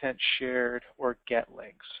content shared or get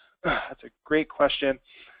links? That's a great question.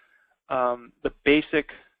 The basic,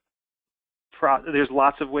 there's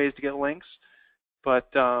lots of ways to get links, but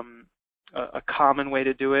a common way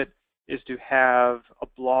to do it is to have a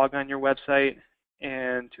blog on your website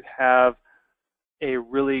and to have a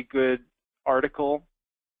really good article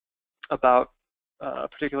about a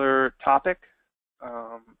particular topic.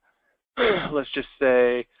 Let's just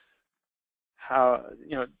say how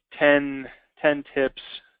 10 tips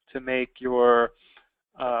to make your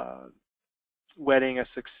wedding a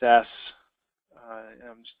success.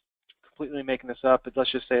 I'm just completely making this up, but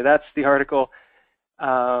let's just say that's the article,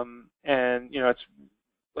 and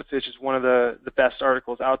let's say it's just one of the best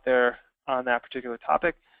articles out there on that particular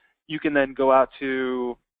topic. You can then go out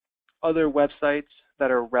to other websites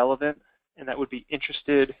that are relevant and that would be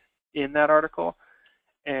interested in that article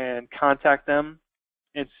and contact them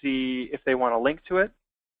and see if they want to link to it.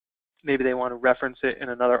 Maybe they want to reference it in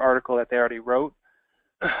another article that they already wrote.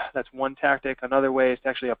 That's one tactic. Another way is to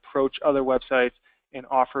actually approach other websites and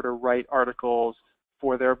offer to write articles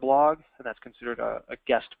for their blog, and that's considered a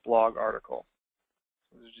guest blog article.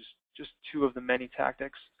 So those are just two of the many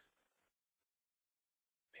tactics.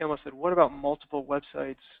 Pamela said, what about multiple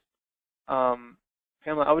websites?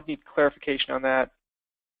 Pamela, I would need clarification on that.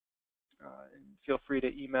 And feel free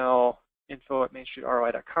to email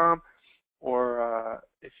info@mainstreetroi.com, or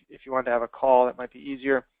if you want to have a call, that might be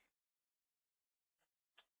easier.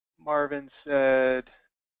 Marvin said,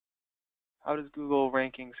 how does Google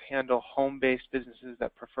rankings handle home-based businesses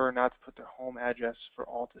that prefer not to put their home address for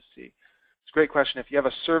all to see? It's a great question. If you have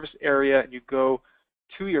a service area and you go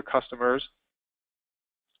to your customers,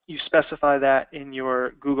 you specify that in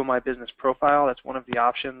your Google My Business profile. That's one of the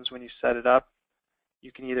options when you set it up.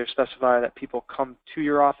 You can either specify that people come to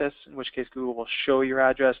your office, in which case Google will show your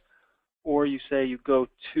address, or you say you go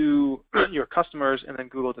to your customers and then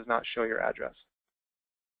Google does not show your address.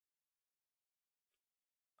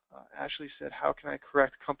 Ashley said, how can I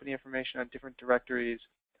correct company information on different directories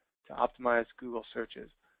to optimize Google searches?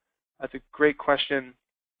 That's a great question,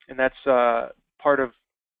 and that's part of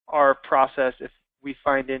our process. If we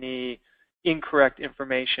find any incorrect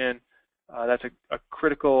information, that's a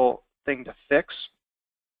critical thing to fix.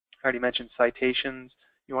 I already mentioned citations.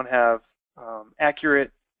 You want to have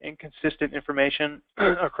accurate and consistent information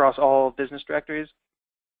across all business directories.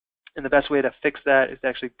 And the best way to fix that is to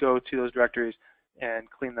actually go to those directories and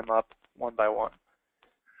clean them up one by one.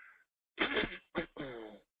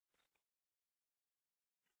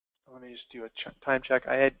 Let me just do a time check.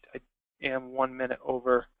 I am 1 minute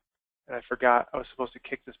over, and I forgot I was supposed to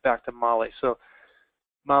kick this back to Molly. So,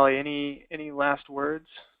 Molly, any last words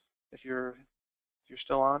if you're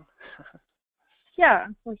still on? Yeah,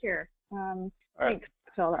 we're here. All Thanks,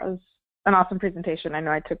 Phil. That was an awesome presentation. I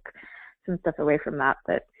know I took some stuff away from that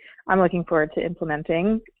I'm looking forward to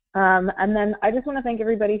implementing. And then I just want to thank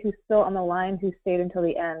everybody who's still on the line, who stayed until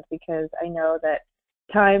the end, because I know that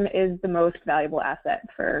time is the most valuable asset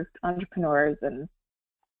for entrepreneurs, and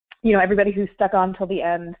everybody who's stuck on till the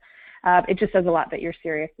end. It just says a lot that you're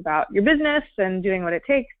serious about your business and doing what it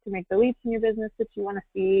takes to make the leaps in your business that you want to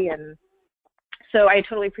see. And so I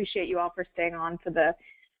totally appreciate you all for staying on for the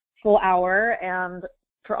full hour, and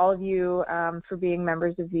for all of you for being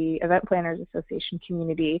members of the Event Planners Association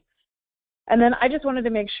community. And then I just wanted to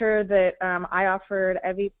make sure that I offered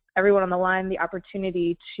everyone on the line the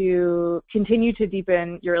opportunity to continue to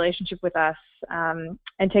deepen your relationship with us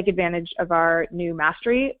and take advantage of our new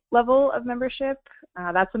mastery level of membership.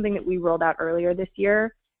 That's something that we rolled out earlier this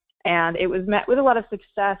year, and it was met with a lot of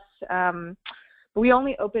success. But we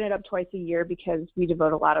only open it up twice a year because we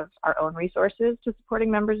devote a lot of our own resources to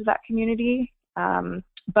supporting members of that community.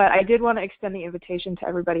 But I did want to extend the invitation to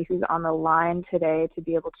everybody who's on the line today to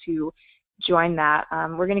be able to join that.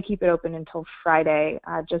 We're going to keep it open until Friday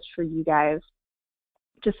just for you guys,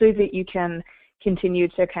 just so that you can continue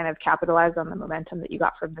to kind of capitalize on the momentum that you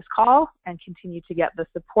got from this call and continue to get the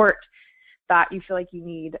support that you feel like you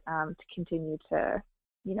need to continue to,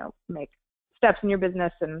 make steps in your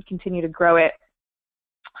business and continue to grow it.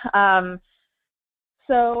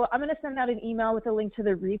 So I'm going to send out an email with a link to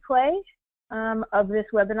the replay of this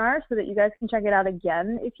webinar so that you guys can check it out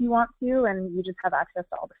again if you want to, and you just have access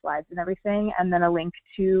to all the slides and everything, and then a link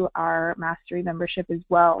to our Mastery membership as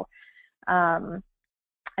well. And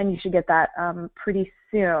you should get that pretty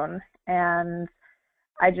soon. And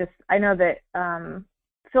I know that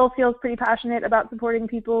Phil feels pretty passionate about supporting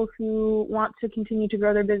people who want to continue to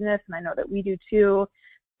grow their business, and I know that we do too.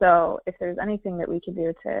 So if there's anything that we can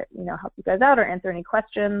do to, help you guys out or answer any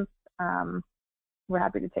questions, we're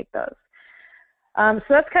happy to take those. So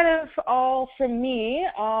that's kind of all from me.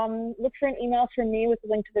 Look for an email from me with a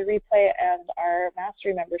link to the replay and our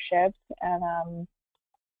Mastery membership, and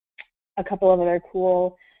a couple of other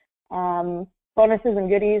cool bonuses and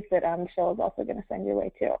goodies that Phil is also going to send your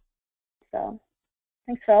way too. So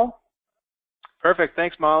thanks, Phil. Perfect.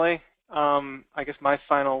 Thanks, Molly. I guess my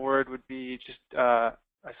final word would be just,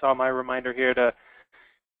 I saw my reminder here to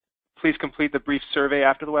please complete the brief survey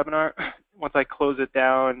after the webinar. Once I close it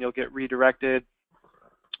down, you'll get redirected.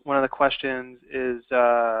 One of the questions is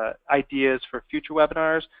ideas for future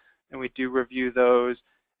webinars, and we do review those.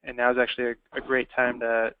 And now is actually a great time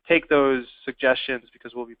to take those suggestions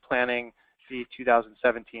because we'll be planning the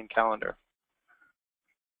 2017 calendar.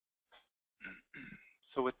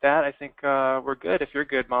 So with that, I think we're good, if you're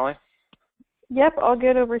good, Molly. Yep, all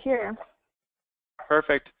good over here.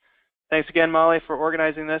 Perfect. Thanks again, Molly, for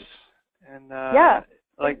organizing this. And yeah,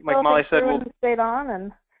 like Molly said, we'll stayed on,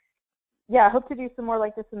 and yeah, I hope to do some more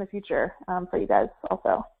like this in the future for you guys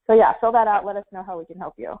also. So yeah, fill that out. Let us know how we can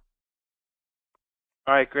help you.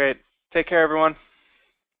 All right, great. Take care, everyone.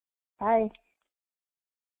 Bye.